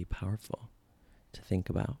 really powerful to think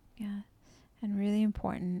about. Yeah. And really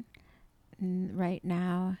important right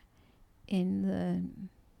now in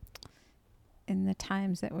the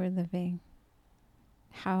times that we're living,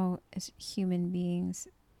 how as human beings,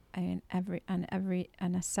 on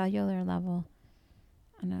a cellular level,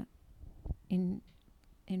 in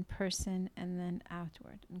person and then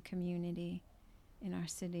outward in community, in our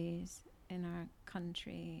cities, in our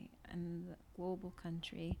country and the global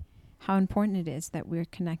country, how important it is that we're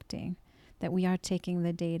connecting, that we are taking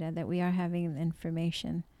the data, that we are having the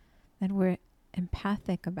information, that we're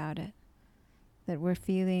empathic about it, that we're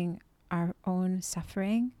feeling our own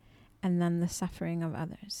suffering and then the suffering of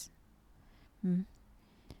others. And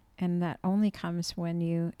that only comes when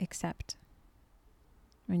you accept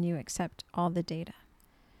all the data,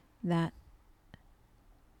 that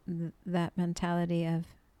mentality of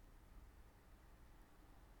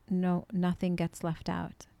nothing gets left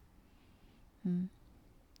out.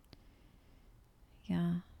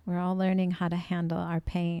 Yeah, we're all learning how to handle our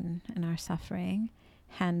pain and our suffering,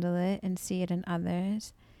 handle it and see it in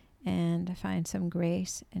others, and find some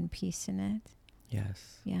grace and peace in it.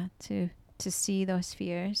 Yes. Yeah, to see those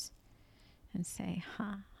fears and say,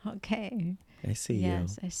 okay. I see you.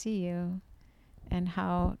 Yes, I see you. And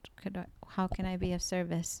how can I be of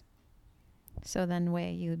service? So then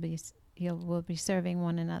we'll be serving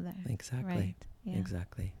one another. Exactly. Right? Yeah.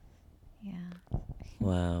 Exactly. Yeah.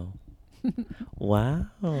 Wow. Wow.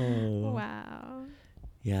 Wow.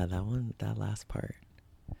 Yeah, that last part.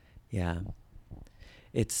 Yeah.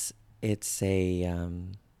 It's a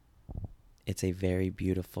very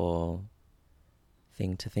beautiful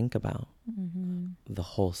thing to think about. The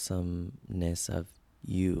wholesomeness of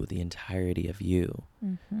you, the entirety of you.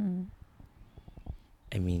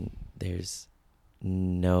 I mean, there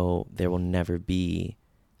will never be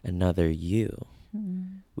another you.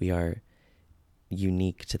 We are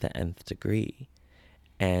unique to the nth degree.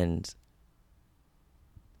 And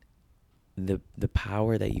the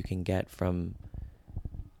power that you can get from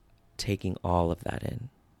taking all of that in,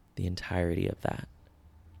 the entirety of that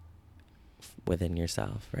within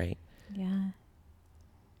yourself, right? Yeah.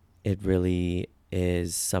 It really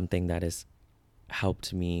is something that has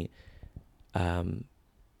helped me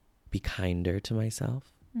be kinder to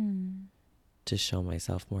myself, to show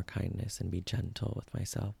myself more kindness and be gentle with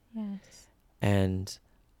myself. Yes. And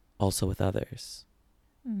also with others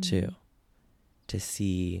too, to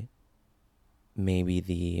see maybe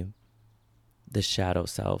the shadow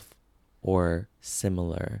self or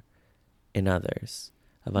similar in others,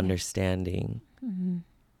 of understanding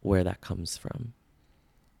where that comes from,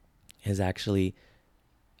 has actually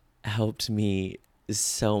helped me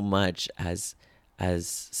so much as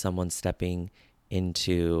someone stepping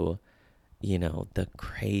into, you know, the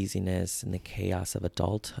craziness and the chaos of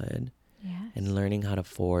adulthood. Yes. And learning how to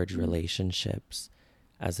forge relationships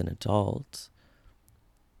as an adult.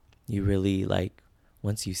 You really, like,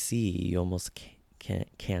 once you see, you almost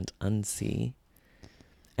can't unsee.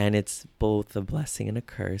 And it's both a blessing and a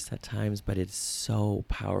curse at times, but it's so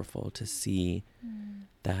powerful to see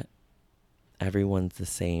that everyone's the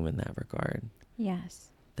same in that regard.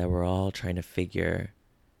 Yes. That we're all trying to figure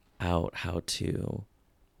out how to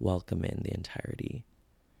welcome in the entirety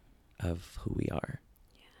of who we are.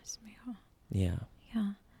 Yes, mijo. Yeah.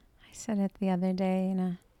 Yeah. I said it the other day in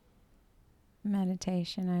a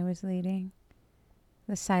meditation I was leading,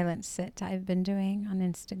 the silent sit I've been doing on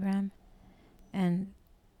Instagram. And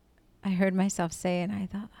I heard myself say it, and I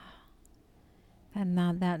thought,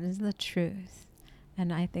 that is the truth.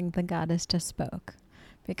 And I think the goddess just spoke,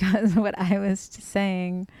 because what I was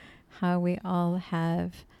saying, how we all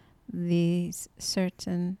have these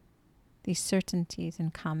certainties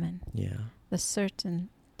in common. Yeah. The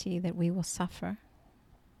certainty that we will suffer,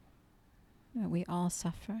 that we all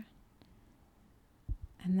suffer,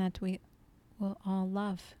 and that we will all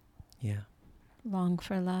love, Yeah. long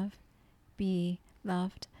for love, be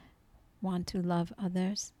loved, want to love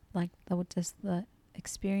others, like just the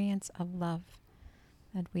experience of love,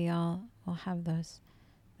 that we all will have those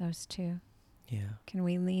two. Yeah. Can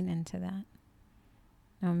we lean into that?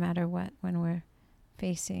 No matter what, when we're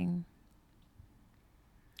facing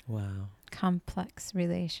Wow. complex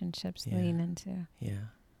relationships, Yeah. lean into. Yeah.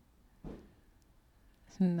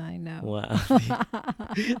 I know. Wow.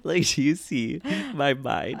 Like, you see my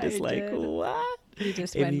mind is like, did. what? You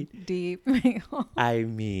just I went mean, deep. I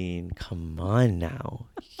mean, come on now.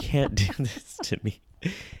 You can't do this to me.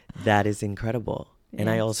 That is incredible.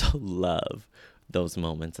 And I Yes. also love those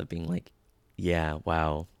moments of being like, yeah,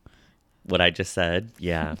 wow. What I just said,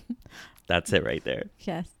 yeah, that's it right there.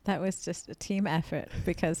 Yes, that was just a team effort,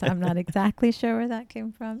 because I'm not exactly sure where that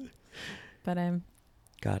came from, but I'm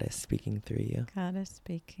Goddess speaking through you. goddess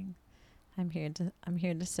speaking. I'm here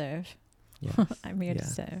to serve. Yes. I'm here to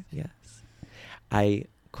Yes. serve. Yes. I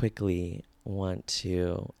quickly want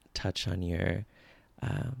to touch on your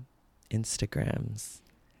Instagrams.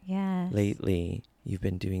 Yes. Lately, you've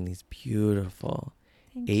been doing these beautiful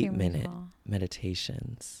Thank you, 8-minute Mijo.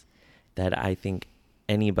 meditations that I think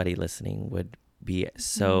anybody listening would be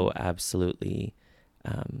so absolutely,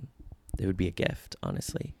 it would be a gift,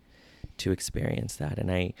 honestly, to experience that.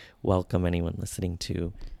 And I welcome anyone listening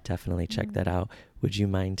to definitely check that out. Would you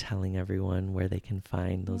mind telling everyone where they can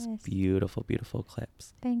find those Yes. beautiful, beautiful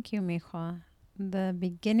clips? Thank you, Mijo. The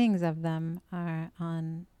beginnings of them are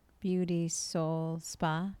on Beauty Soul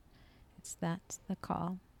Spa. That's the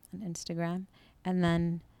call on Instagram. And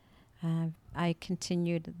then I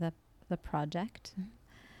continued the project,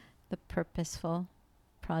 the purposeful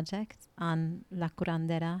project, on La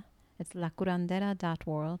Curandera. It's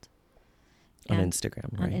lacurandera.world. On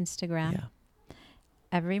Instagram, right? On Instagram. Yeah.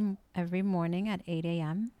 Every morning at 8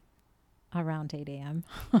 a.m., around 8 a.m.,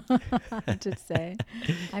 I should say.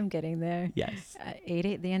 I'm getting there. Yes.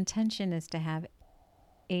 8, the intention is to have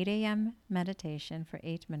 8 a.m. meditation for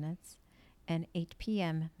 8 minutes and 8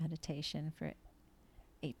 p.m. meditation for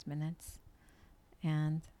 8 minutes.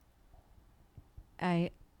 And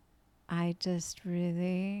I just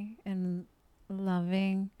really am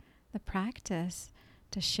loving the practice,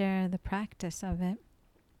 to share the practice of it.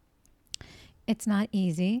 It's not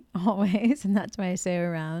easy always, and that's why I say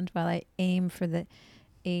around, while I aim for the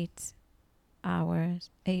 8 hour,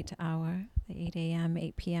 the 8 a.m.,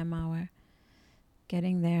 8 p.m. hour,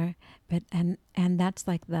 getting there. But and that's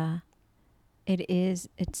like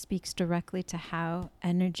it speaks directly to how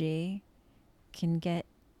energy can get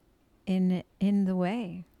in the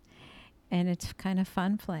way. And it's kind of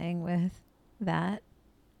fun playing with that,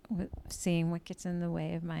 with seeing what gets in the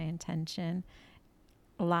way of my intention.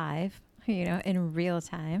 live, in real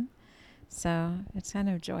time. So it's kind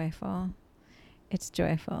of joyful. It's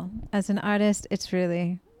joyful. As an artist, it's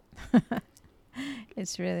really,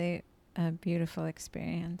 it's really a beautiful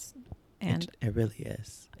experience. And it really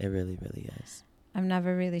is. It really, really is. I'm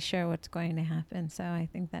never really sure what's going to happen. So I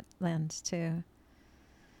think that lends to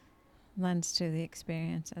the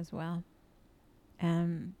experience as well.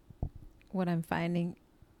 What I'm finding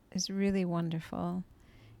is really wonderful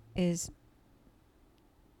is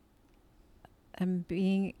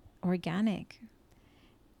being organic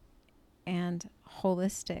and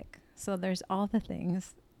holistic. So there's all the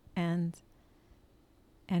things, and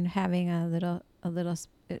having a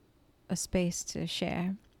space to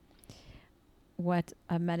share what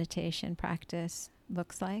a meditation practice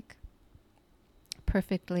looks like,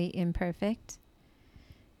 perfectly imperfect.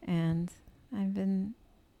 And I've been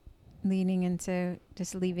leaning into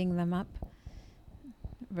just leaving them up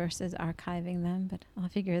versus archiving them, but I'll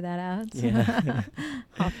figure that out. Yeah.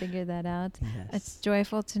 I'll figure that out. Yes. It's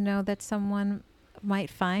joyful to know that someone might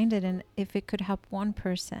find it, and if it could help one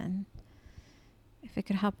person,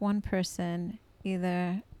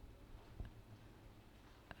 either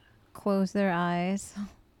close their eyes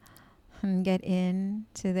and get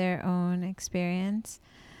into their own experience,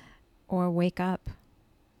 or wake up,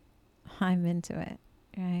 I'm into it,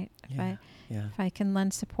 right? If I can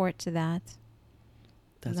lend support to that,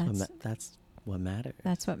 that's what matters.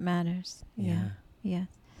 That's what matters. Yeah. Yeah.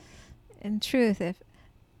 In truth, if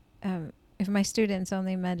my students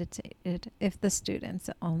only meditated, if the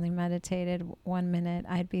students only meditated 1 minute,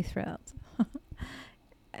 I'd be thrilled.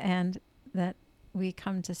 And that we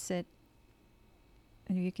come to sit,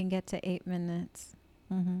 and you can get to 8 minutes.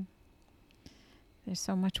 Mm-hmm. There's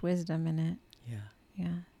so much wisdom in it. Yeah.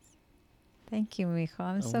 Thank you, Mijo.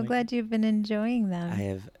 I'm so glad you've been enjoying them. I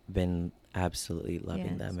have been absolutely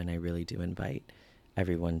loving them, and I really do invite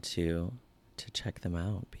everyone to check them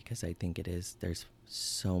out, because I think there's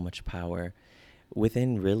so much power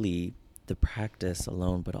within really the practice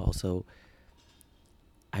alone, but also,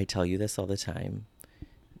 I tell you this all the time,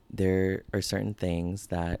 there are certain things,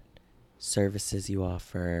 that services you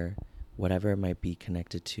offer, whatever it might be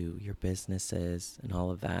connected to your businesses and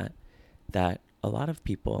all of that a lot of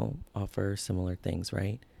people offer similar things,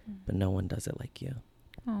 right? But no one does it like you.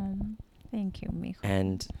 Oh, thank you, Mijo.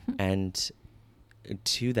 And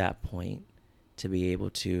to that point, to be able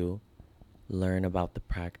to learn about the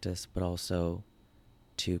practice, but also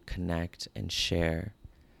to connect and share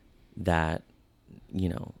that,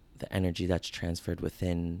 the energy that's transferred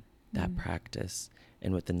within that practice,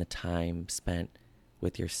 and within the time spent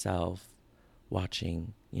with yourself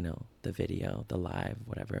watching, the video, the live,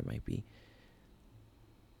 whatever it might be.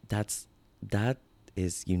 That's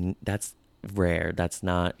rare. That's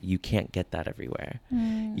not, you can't get that everywhere,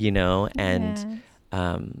 and,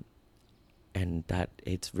 and that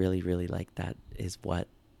it's really, really like, that is what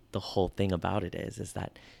the whole thing about it is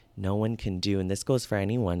that no one can do, and this goes for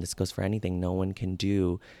anyone, this goes for anything, no one can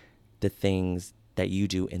do the things that you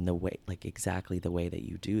do in the way, like exactly the way that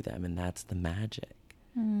you do them. And that's the magic.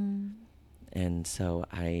 And so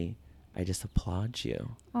I just applaud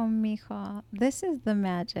you. Oh, Mijo, this is the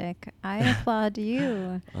magic. I applaud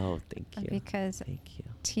you. Oh, thank you. Because thank you.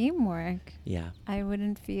 Teamwork. Yeah. I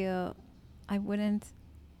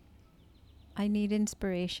need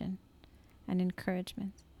inspiration and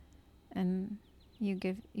encouragement. And you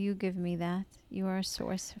give me that. You are a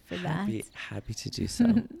source for that. Happy to do so.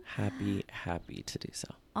 happy to do so.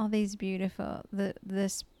 All these beautiful,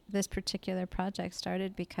 this particular project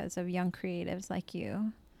started because of young creatives like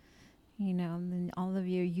you. And all of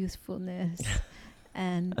your youthfulness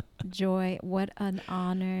and joy. What an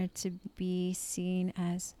honor to be seen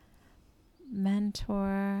as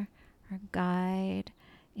mentor or guide,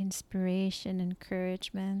 inspiration,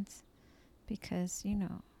 encouragement. Because,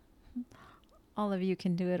 all of you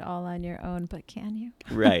can do it all on your own, but can you?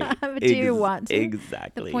 Right. But do you want to?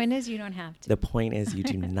 Exactly. The point is, you don't have to. The point is, you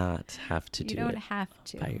do not have to do it. You don't have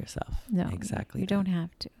to. By yourself. No. Exactly. You don't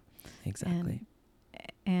have to. Exactly.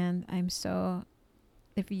 And I'm so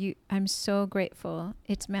grateful.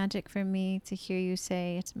 It's magic for me to hear you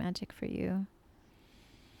say it's magic for you.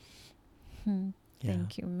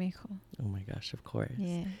 Thank you, Mijo. Oh my gosh, of course.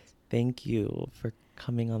 Yes. Thank you for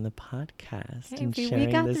coming on the podcast and we sharing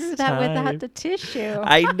got this through time. that without the tissue.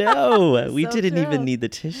 I know. We So didn't even thrilled. need the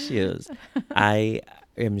tissues. I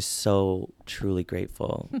am so truly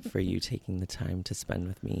grateful for you taking the time to spend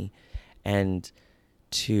with me and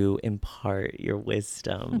to impart your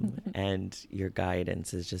wisdom and your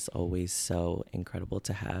guidance is just always so incredible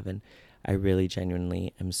to have. And I really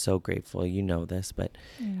genuinely am so grateful. You know this, but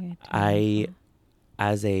I,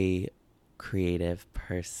 as a creative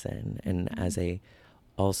person and as a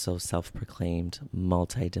also self-proclaimed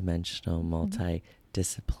multi-dimensional,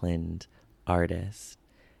 multi-disciplined artist,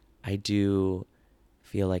 I do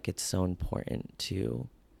feel like it's so important to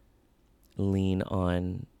lean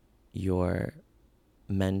on your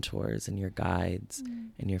mentors and your guides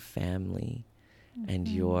and your family and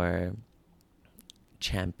your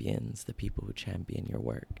champions, the people who champion your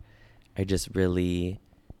work.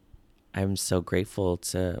 I'm so grateful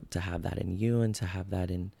to have that in you and to have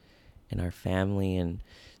that in our family. And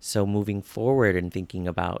so moving forward and thinking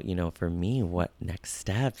about, you know, for me, what next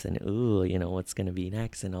steps and you know, what's going to be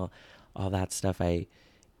next and all that stuff, it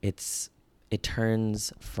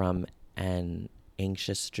turns from an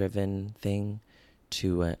anxious driven thing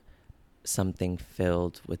to something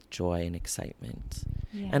filled with joy and excitement.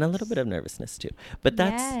 Yes. And a little bit of nervousness too, but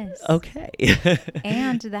that's okay.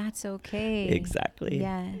 And that's okay. Exactly.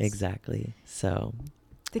 Yes. Exactly. So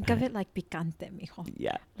think of it like picante, mijo.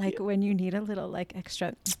 Yeah. Like when you need a little like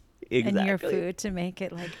extra in your food to make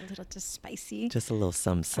it like a little just spicy. Just a little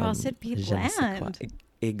some. Or else it'd be bland.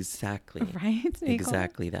 Exactly. Right? Mijo?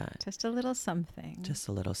 Exactly that. Just a little something. Just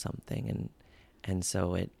a little something. And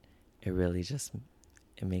so it really just,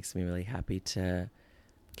 it makes me really happy to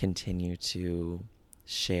continue to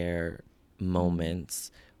share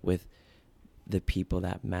moments with the people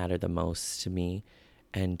that matter the most to me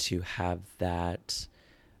and to have that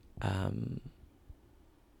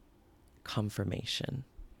confirmation,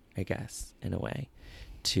 I guess, in a way.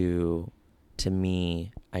 To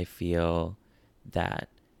me, I feel that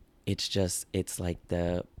it's like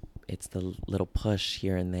the little push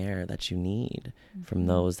here and there that you need from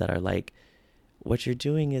those that are like, what you're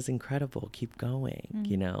doing is incredible, keep going,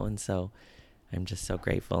 you know? And so I'm just so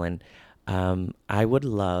grateful. And I would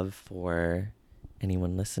love for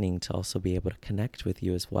anyone listening to also be able to connect with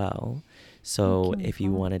you as well. So if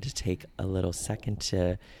you wanted to take a little second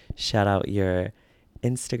to shout out your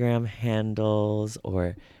Instagram handles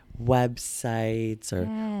or websites or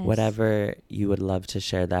whatever you would love to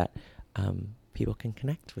share, that people can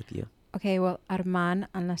connect with you. Okay, well, Arman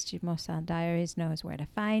on Las Chismosas Diaries knows where to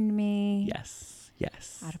find me. Yes.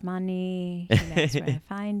 Armani, he knows where to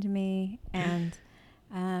find me. And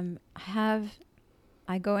I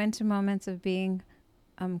go into moments of being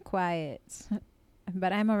quiet,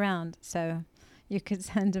 but I'm around. So you could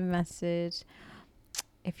send a message.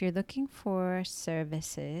 If you're looking for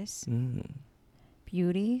services,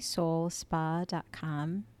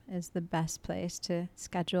 beautysoulspa.com is the best place to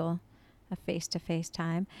schedule a face-to-face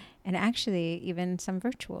time, and actually even some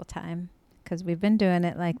virtual time, because we've been doing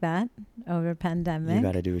it like that over pandemic. You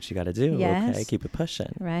got to do what you got to do. Yes. Okay, keep it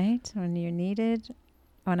pushing. Right. When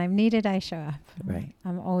I'm needed, I show up. Right.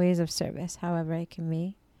 I'm always of service, however I can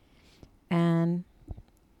be. And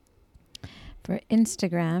for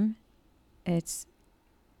Instagram, it's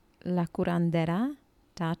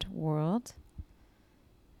lacurandera.world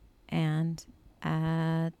and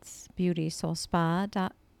at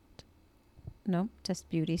beautysoulspa. Just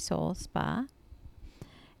Beauty Soul Spa.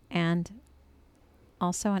 And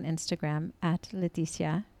also on Instagram at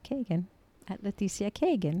Leticia Kagan.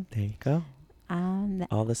 There you go.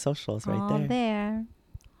 All the socials right there.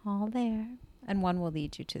 All there. And one will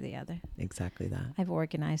lead you to the other. Exactly that. I've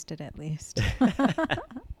organized it at least.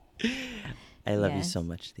 I love you so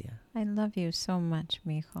much, Thea. I love you so much,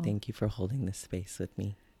 mijo. Thank you for holding this space with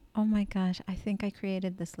me. Oh my gosh, I think I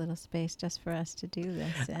created this little space just for us to do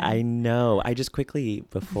this. I know. I just quickly,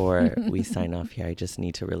 before we sign off here, I just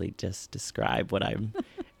need to really just describe what I'm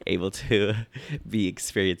able to be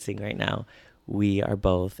experiencing right now. We are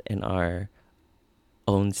both in our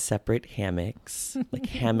own separate hammocks, like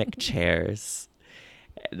hammock chairs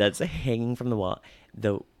that's hanging from the wall.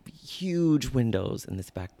 The huge windows in this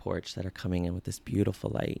back porch that are coming in with this beautiful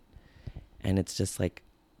light. And it's just like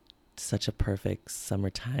such a perfect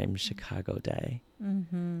summertime Chicago day.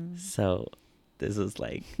 So this is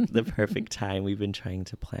like the perfect time. We've been trying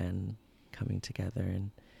to plan coming together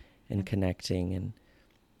and connecting, and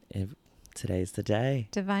today's the day.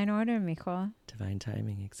 Divine order, mijo. Divine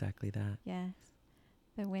timing, exactly that. Yes.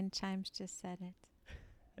 The wind chimes just said it.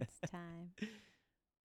 It's time.